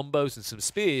into Lombos and some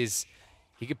spears,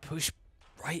 he could push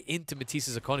right into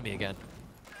Matisse's economy again.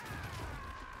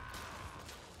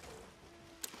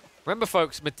 Remember,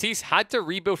 folks, Matisse had to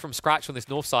rebuild from scratch on this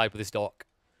north side with this dock.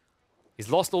 He's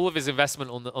lost all of his investment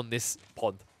on this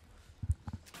pond.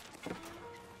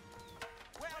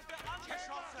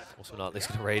 Also not at least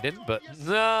going to raid in, but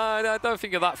no, I don't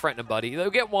think you're that threatening, buddy.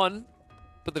 They'll get one,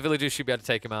 but the villagers should be able to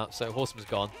take him out, so Horseman's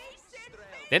gone.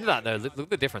 At the end of that, though, look at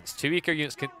the difference. 2 eco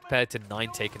units compared to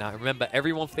 9 taken out. Remember,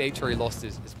 everyone for the HRE he lost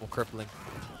is more crippling.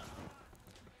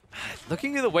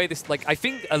 Looking at the way this, like, I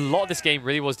think a lot of this game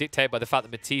really was dictated by the fact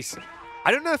that Matisse,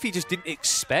 I don't know if he just didn't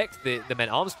expect the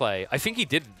men-arms play. I think he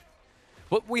didn't.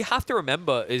 What we have to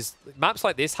remember is maps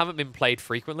like this haven't been played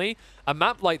frequently. A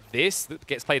map like this that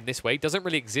gets played in this way doesn't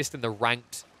really exist in the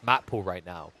ranked map pool right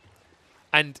now.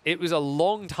 And it was a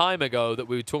long time ago that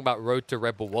we were talking about Road to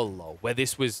Red Bull Wololo, where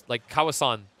this was like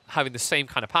Kawasan having the same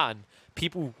kind of pattern.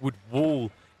 People would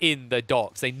wall in the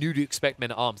docks. They knew to expect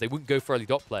men-at-arms. They wouldn't go for early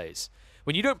dock plays.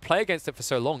 When you don't play against it for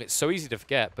so long, it's so easy to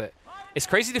forget. But it's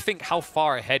crazy to think how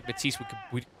far ahead Matisse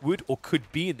would or could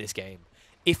be in this game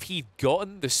if he'd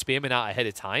gotten the Spearmen out ahead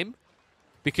of time,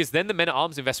 because then the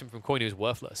men-at-arms investment from Koinu is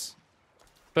worthless.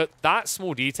 But that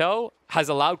small detail has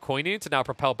allowed Koinu to now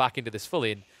propel back into this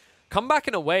fully and come back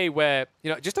in a way where,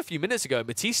 you know, just a few minutes ago,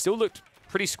 Matisse still looked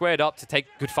pretty squared up to take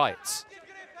good fights.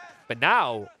 But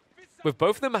now, with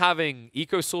both of them having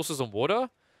eco sources on water,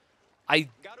 I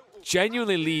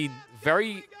genuinely lean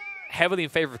very heavily in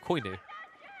favor of Koinu,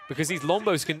 because these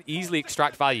Lombos can easily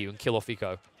extract value and kill off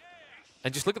eco.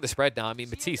 And just look at the spread now. I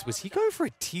mean, Matisse, was he going for a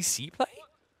TC play?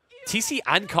 TC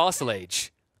and Castle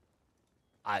Age.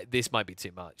 This might be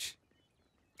too much.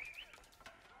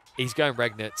 He's going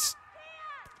Regnitz.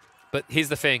 But here's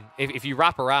the thing. If you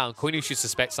wrap around, Koinu should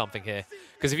suspect something here.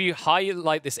 Because if you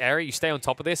highlight this area, you stay on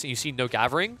top of this, and you see no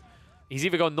gathering, he's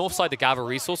either gone north side to gather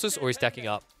resources, or he's decking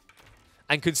up.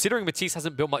 And considering Matisse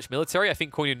hasn't built much military, I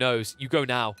think Koinu knows, you go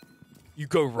now. You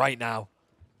go right now.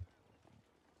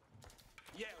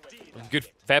 Good,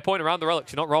 fair point around the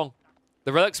relics. You're not wrong.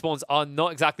 The relic spawns are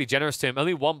not exactly generous to him.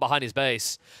 Only one behind his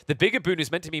base. The bigger boon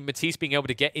is meant to be Matisse being able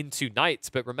to get into knights.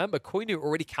 But remember, Koinu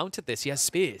already countered this. He has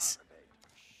spears.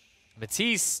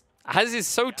 Matisse, as is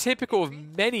so typical of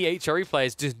many HRE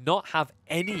players, does not have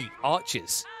any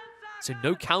archers. So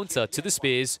no counter to the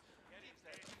spears.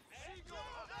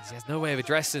 He has no way of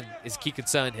addressing his key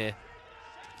concern here.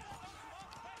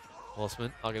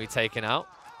 Horsemen are going to be taken out.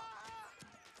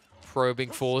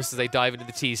 Probing force as they dive into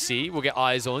the TC. We'll get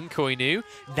eyes on Koinu.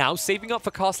 Now saving up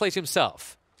for Castle Age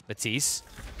himself. Matisse,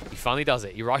 he finally does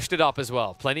it. He rushed it up as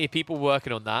well. Plenty of people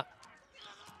working on that.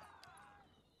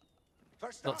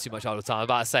 Not too much idle time. I'm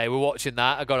about to say, we're watching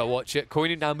that. I got to watch it.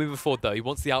 Koinu now moving forward, though. He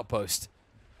wants the outpost.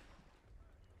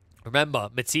 Remember,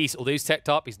 Matisse, although he's teched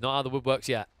up, he's not out of the woodworks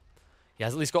yet. He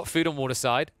has at least got food on water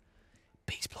side.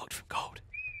 But he's blocked from gold.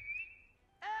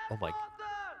 Oh, my.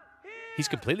 He's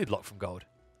completely blocked from gold.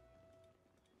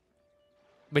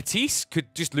 Matisse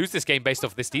could just lose this game based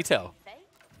off this detail.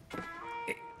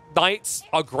 Knights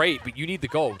are great, but you need the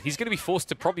gold. He's going to be forced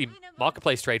to probably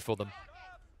marketplace trade for them.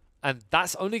 And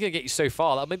that's only going to get you so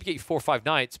far. That'll maybe get you 4 or 5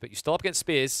 knights, but you're still up against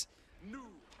spears. You're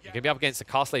going to be up against the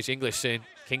Castle Age English soon.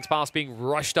 King's Pass being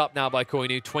rushed up now by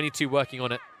Koinu. 22 working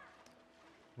on it.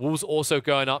 Wolves also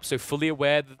going up, so fully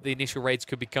aware that the initial raids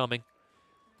could be coming.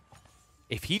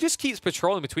 If he just keeps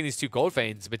patrolling between these two gold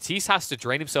veins, Matisse has to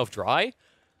drain himself dry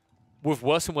with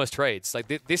worse and worse trades. Like,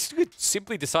 this could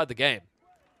simply decide the game.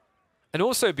 And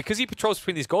also, because he patrols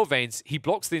between these gold veins, he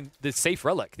blocks the safe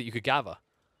relic that you could gather.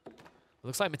 It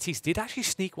looks like Matisse did actually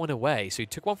sneak one away, so he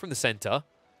took one from the center.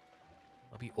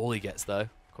 That'll be all he gets, though.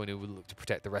 Koinu will look to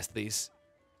protect the rest of these.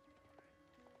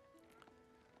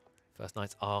 First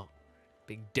Knights are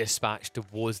being dispatched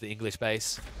towards the English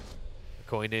base.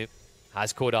 Koinu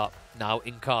has caught up, now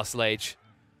in Castle Age.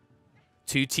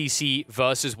 2 TC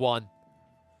versus 1.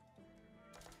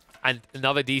 And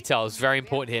another detail is very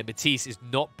important here. Matisse is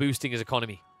not boosting his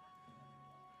economy.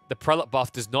 The Prelate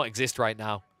buff does not exist right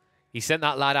now. He sent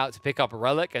that lad out to pick up a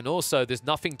relic, and also there's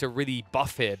nothing to really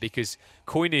buff here because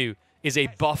Koinu is a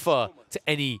buffer to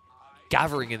any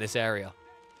gathering in this area.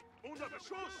 Looks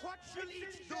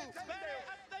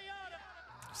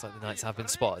like the Knights have been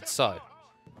spotted. So,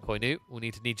 Koinu will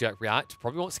need to knee-jerk react.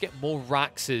 Probably wants to get more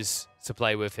Raxes to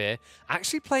play with here.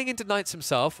 Actually playing into Knights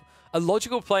himself. A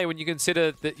logical play when you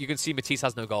consider that you can see Matisse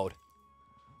has no gold.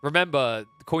 Remember,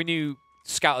 Koinu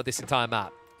scouted this entire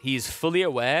map. He is fully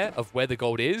aware of where the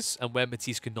gold is and where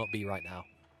Matisse could not be right now.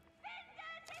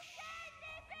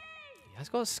 He has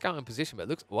got a scouting position, but it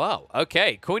looks... Wow,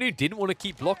 okay. Koinu didn't want to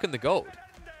keep blocking the gold.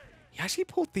 He actually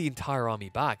pulled the entire army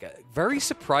back. A very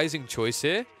surprising choice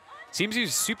here. Seems he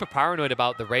was super paranoid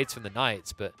about the raids from the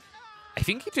Knights, but I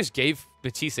think he just gave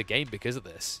Matisse a game because of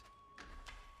this.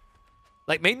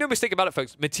 Like, make no mistake about it,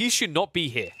 folks. Matisse should not be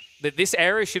here. This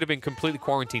area should have been completely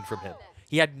quarantined from him.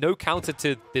 He had no counter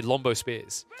to the Lombo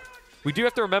Spears. We do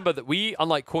have to remember that we,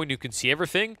 unlike Koinu, can see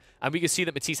everything, and we can see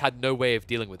that Matisse had no way of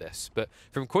dealing with this. But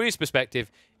from Koinu's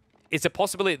perspective, it's a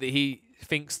possibility that he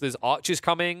thinks there's archers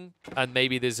coming, and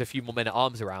maybe there's a few more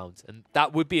men-at-arms around, and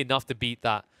that would be enough to beat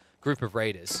that group of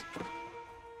raiders.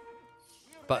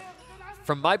 But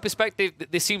from my perspective,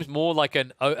 this seems more like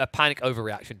a panic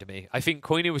overreaction to me. I think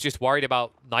Koinu was just worried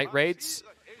about night raids.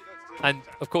 And,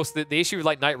 of course, the issue with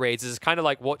like night raids is kind of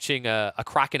like watching a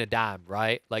crack in a dam,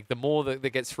 right? Like, the more that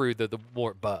gets through, the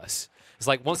more it bursts. It's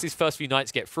like once these first few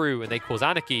nights get through and they cause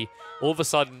anarchy, all of a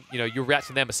sudden, you know, you're reacting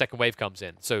to them, a second wave comes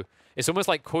in. So it's almost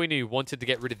like Koinu wanted to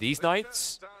get rid of these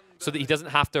knights so that he doesn't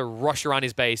have to rush around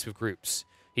his base with groups.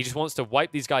 He just wants to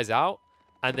wipe these guys out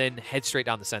and then head straight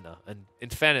down the center. And in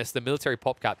fairness, the military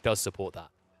pop cap does support that.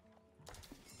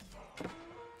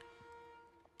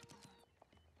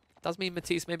 Does mean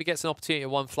Matisse maybe gets an opportunity at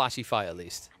one flashy fight at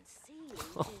least.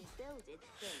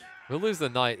 We'll lose the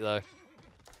knight though.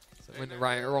 So it went the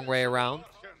wrong way around.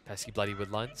 Pesky bloody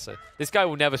woodline. So this guy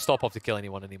will never stop off to kill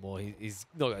anyone anymore. He's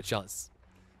not got a chance.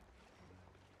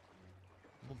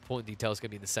 One important detail is going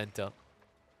to be in the center.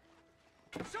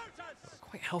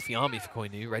 Quite healthy army for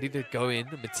Koinu. Ready to go in.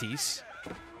 Matisse.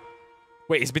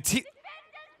 Wait, is Matisse...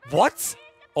 What?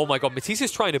 Oh my god, Matisse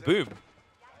is trying to boom.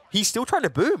 He's still trying to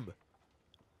boom.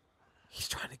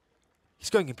 He's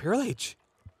going Imperial Age.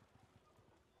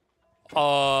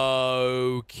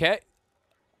 Okay.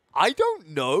 I don't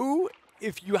know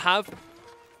if you have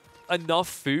enough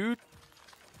food.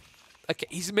 Okay,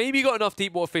 he's maybe got enough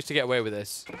deep water fish to get away with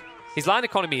this. His land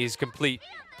economy is complete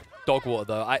dog water,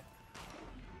 though.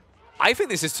 I think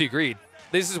this is too greed.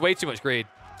 This is way too much greed.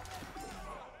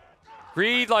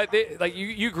 Greed, like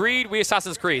you greed, we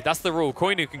Assassin's Creed. That's the rule.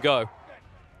 Koinu can go.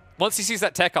 Once he sees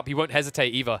that tech up, he won't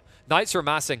hesitate either. Knights are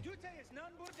amassing.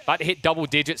 About to hit double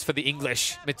digits for the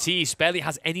English. Matisse barely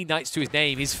has any knights to his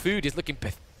name. His food is looking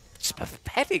just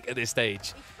pathetic at this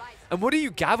stage. And what do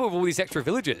you gather with all these extra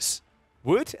villagers?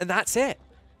 Wood, and that's it.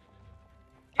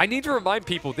 I need to remind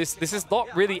people, this is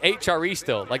not really HRE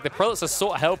still. Like, the prelates are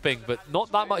sort of helping, but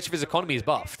not that much of his economy is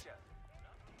buffed.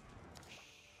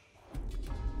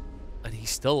 And he's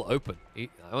still open.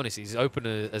 Honestly, he's open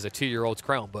as a 2-year-old's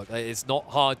crown book. It's not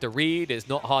hard to read. It's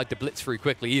not hard to blitz through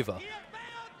quickly either.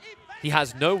 He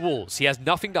has no walls. He has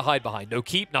nothing to hide behind. No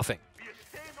keep, nothing.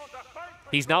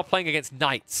 He's now playing against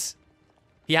knights.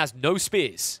 He has no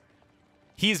spears.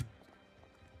 He's...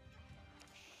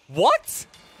 What?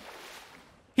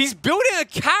 He's building a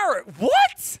carrot.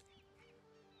 What?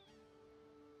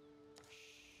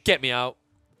 Get me out.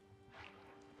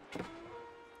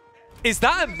 Is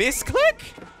that a misclick?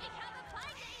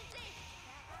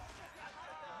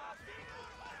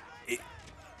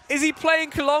 Is he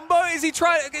playing Colombo? Is he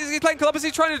playing Colombo? Is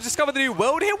he trying to discover the new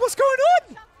world here? What's going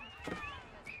on?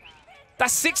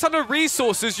 That's 600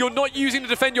 resources you're not using to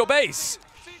defend your base.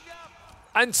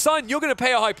 And son, you're going to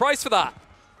pay a high price for that.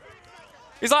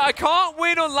 He's like, I can't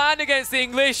win on land against the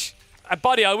English. And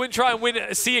buddy, I wouldn't try and win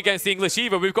at sea against the English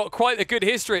either. We've got quite a good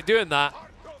history at doing that.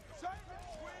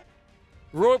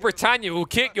 Royal Britannia will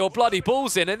kick your bloody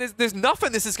balls in, and there's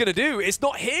nothing this is going to do. It's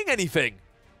not hitting anything.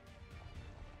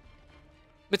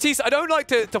 Matisse, I don't like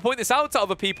to point this out to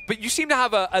other people, but you seem to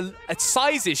have a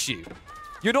size issue.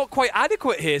 You're not quite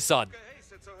adequate here, son.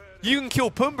 You can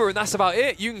kill Pumbaa, and that's about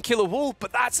it. You can kill a wolf,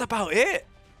 but that's about it.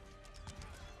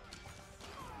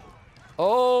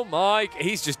 Oh my,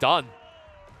 he's just done.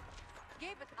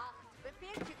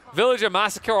 Villager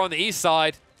massacre on the east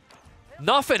side.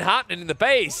 Nothing happening in the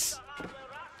base.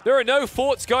 There are no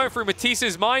thoughts going through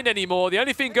Matisse's mind anymore. The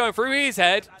only thing going through his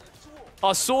head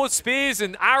are swords, spears,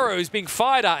 and arrows being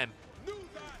fired at him.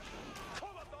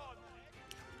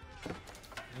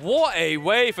 What a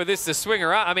way for this to swing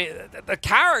around. I mean, the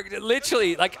character,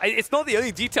 literally, like, it's not the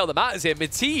only detail that matters here.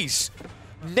 Matisse,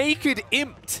 naked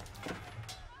imped.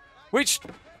 Which,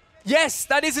 yes,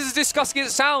 that is as disgusting as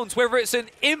it sounds, whether it's an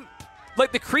imp,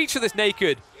 like the creature that's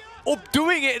naked, or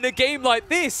doing it in a game like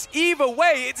this. Either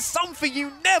way, it's something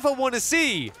you never want to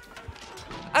see.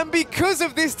 And because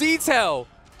of this detail,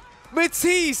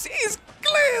 Matisse is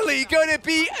clearly going to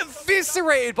be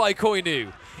eviscerated by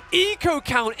Koinu. Eco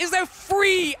count is a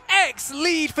 3x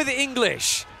lead for the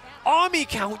English. Army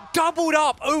count doubled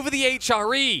up over the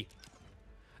HRE.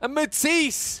 And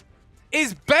Matisse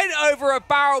is bent over a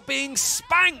barrel being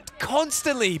spanked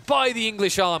constantly by the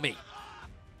English army.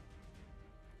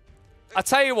 I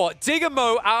tell you what, dig a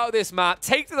moat out of this map,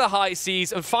 take to the high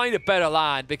seas, and find a better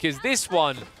land, because this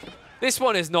one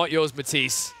is not yours,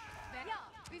 Matisse.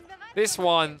 This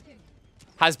one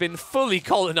has been fully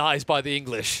colonized by the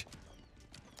English.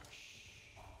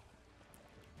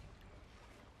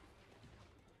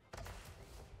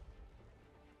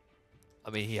 I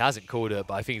mean, he hasn't called it,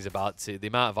 but I think he's about to. The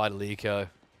amount of Vital Eco.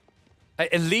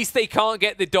 At least they can't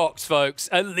get the docks, folks.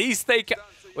 At least they can.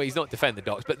 Well, he's not defending the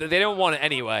docks, but they don't want it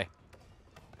anyway.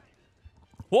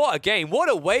 What a game. What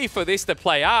a way for this to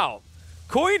play out.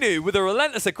 Koinu with a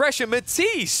relentless aggression.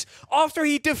 Matisse, after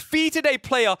he defeated a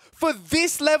player for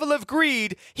this level of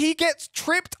greed, he gets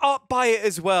tripped up by it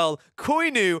as well.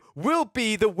 Koinu will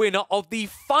be the winner of the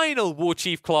final War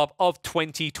Chief Club of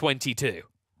 2022.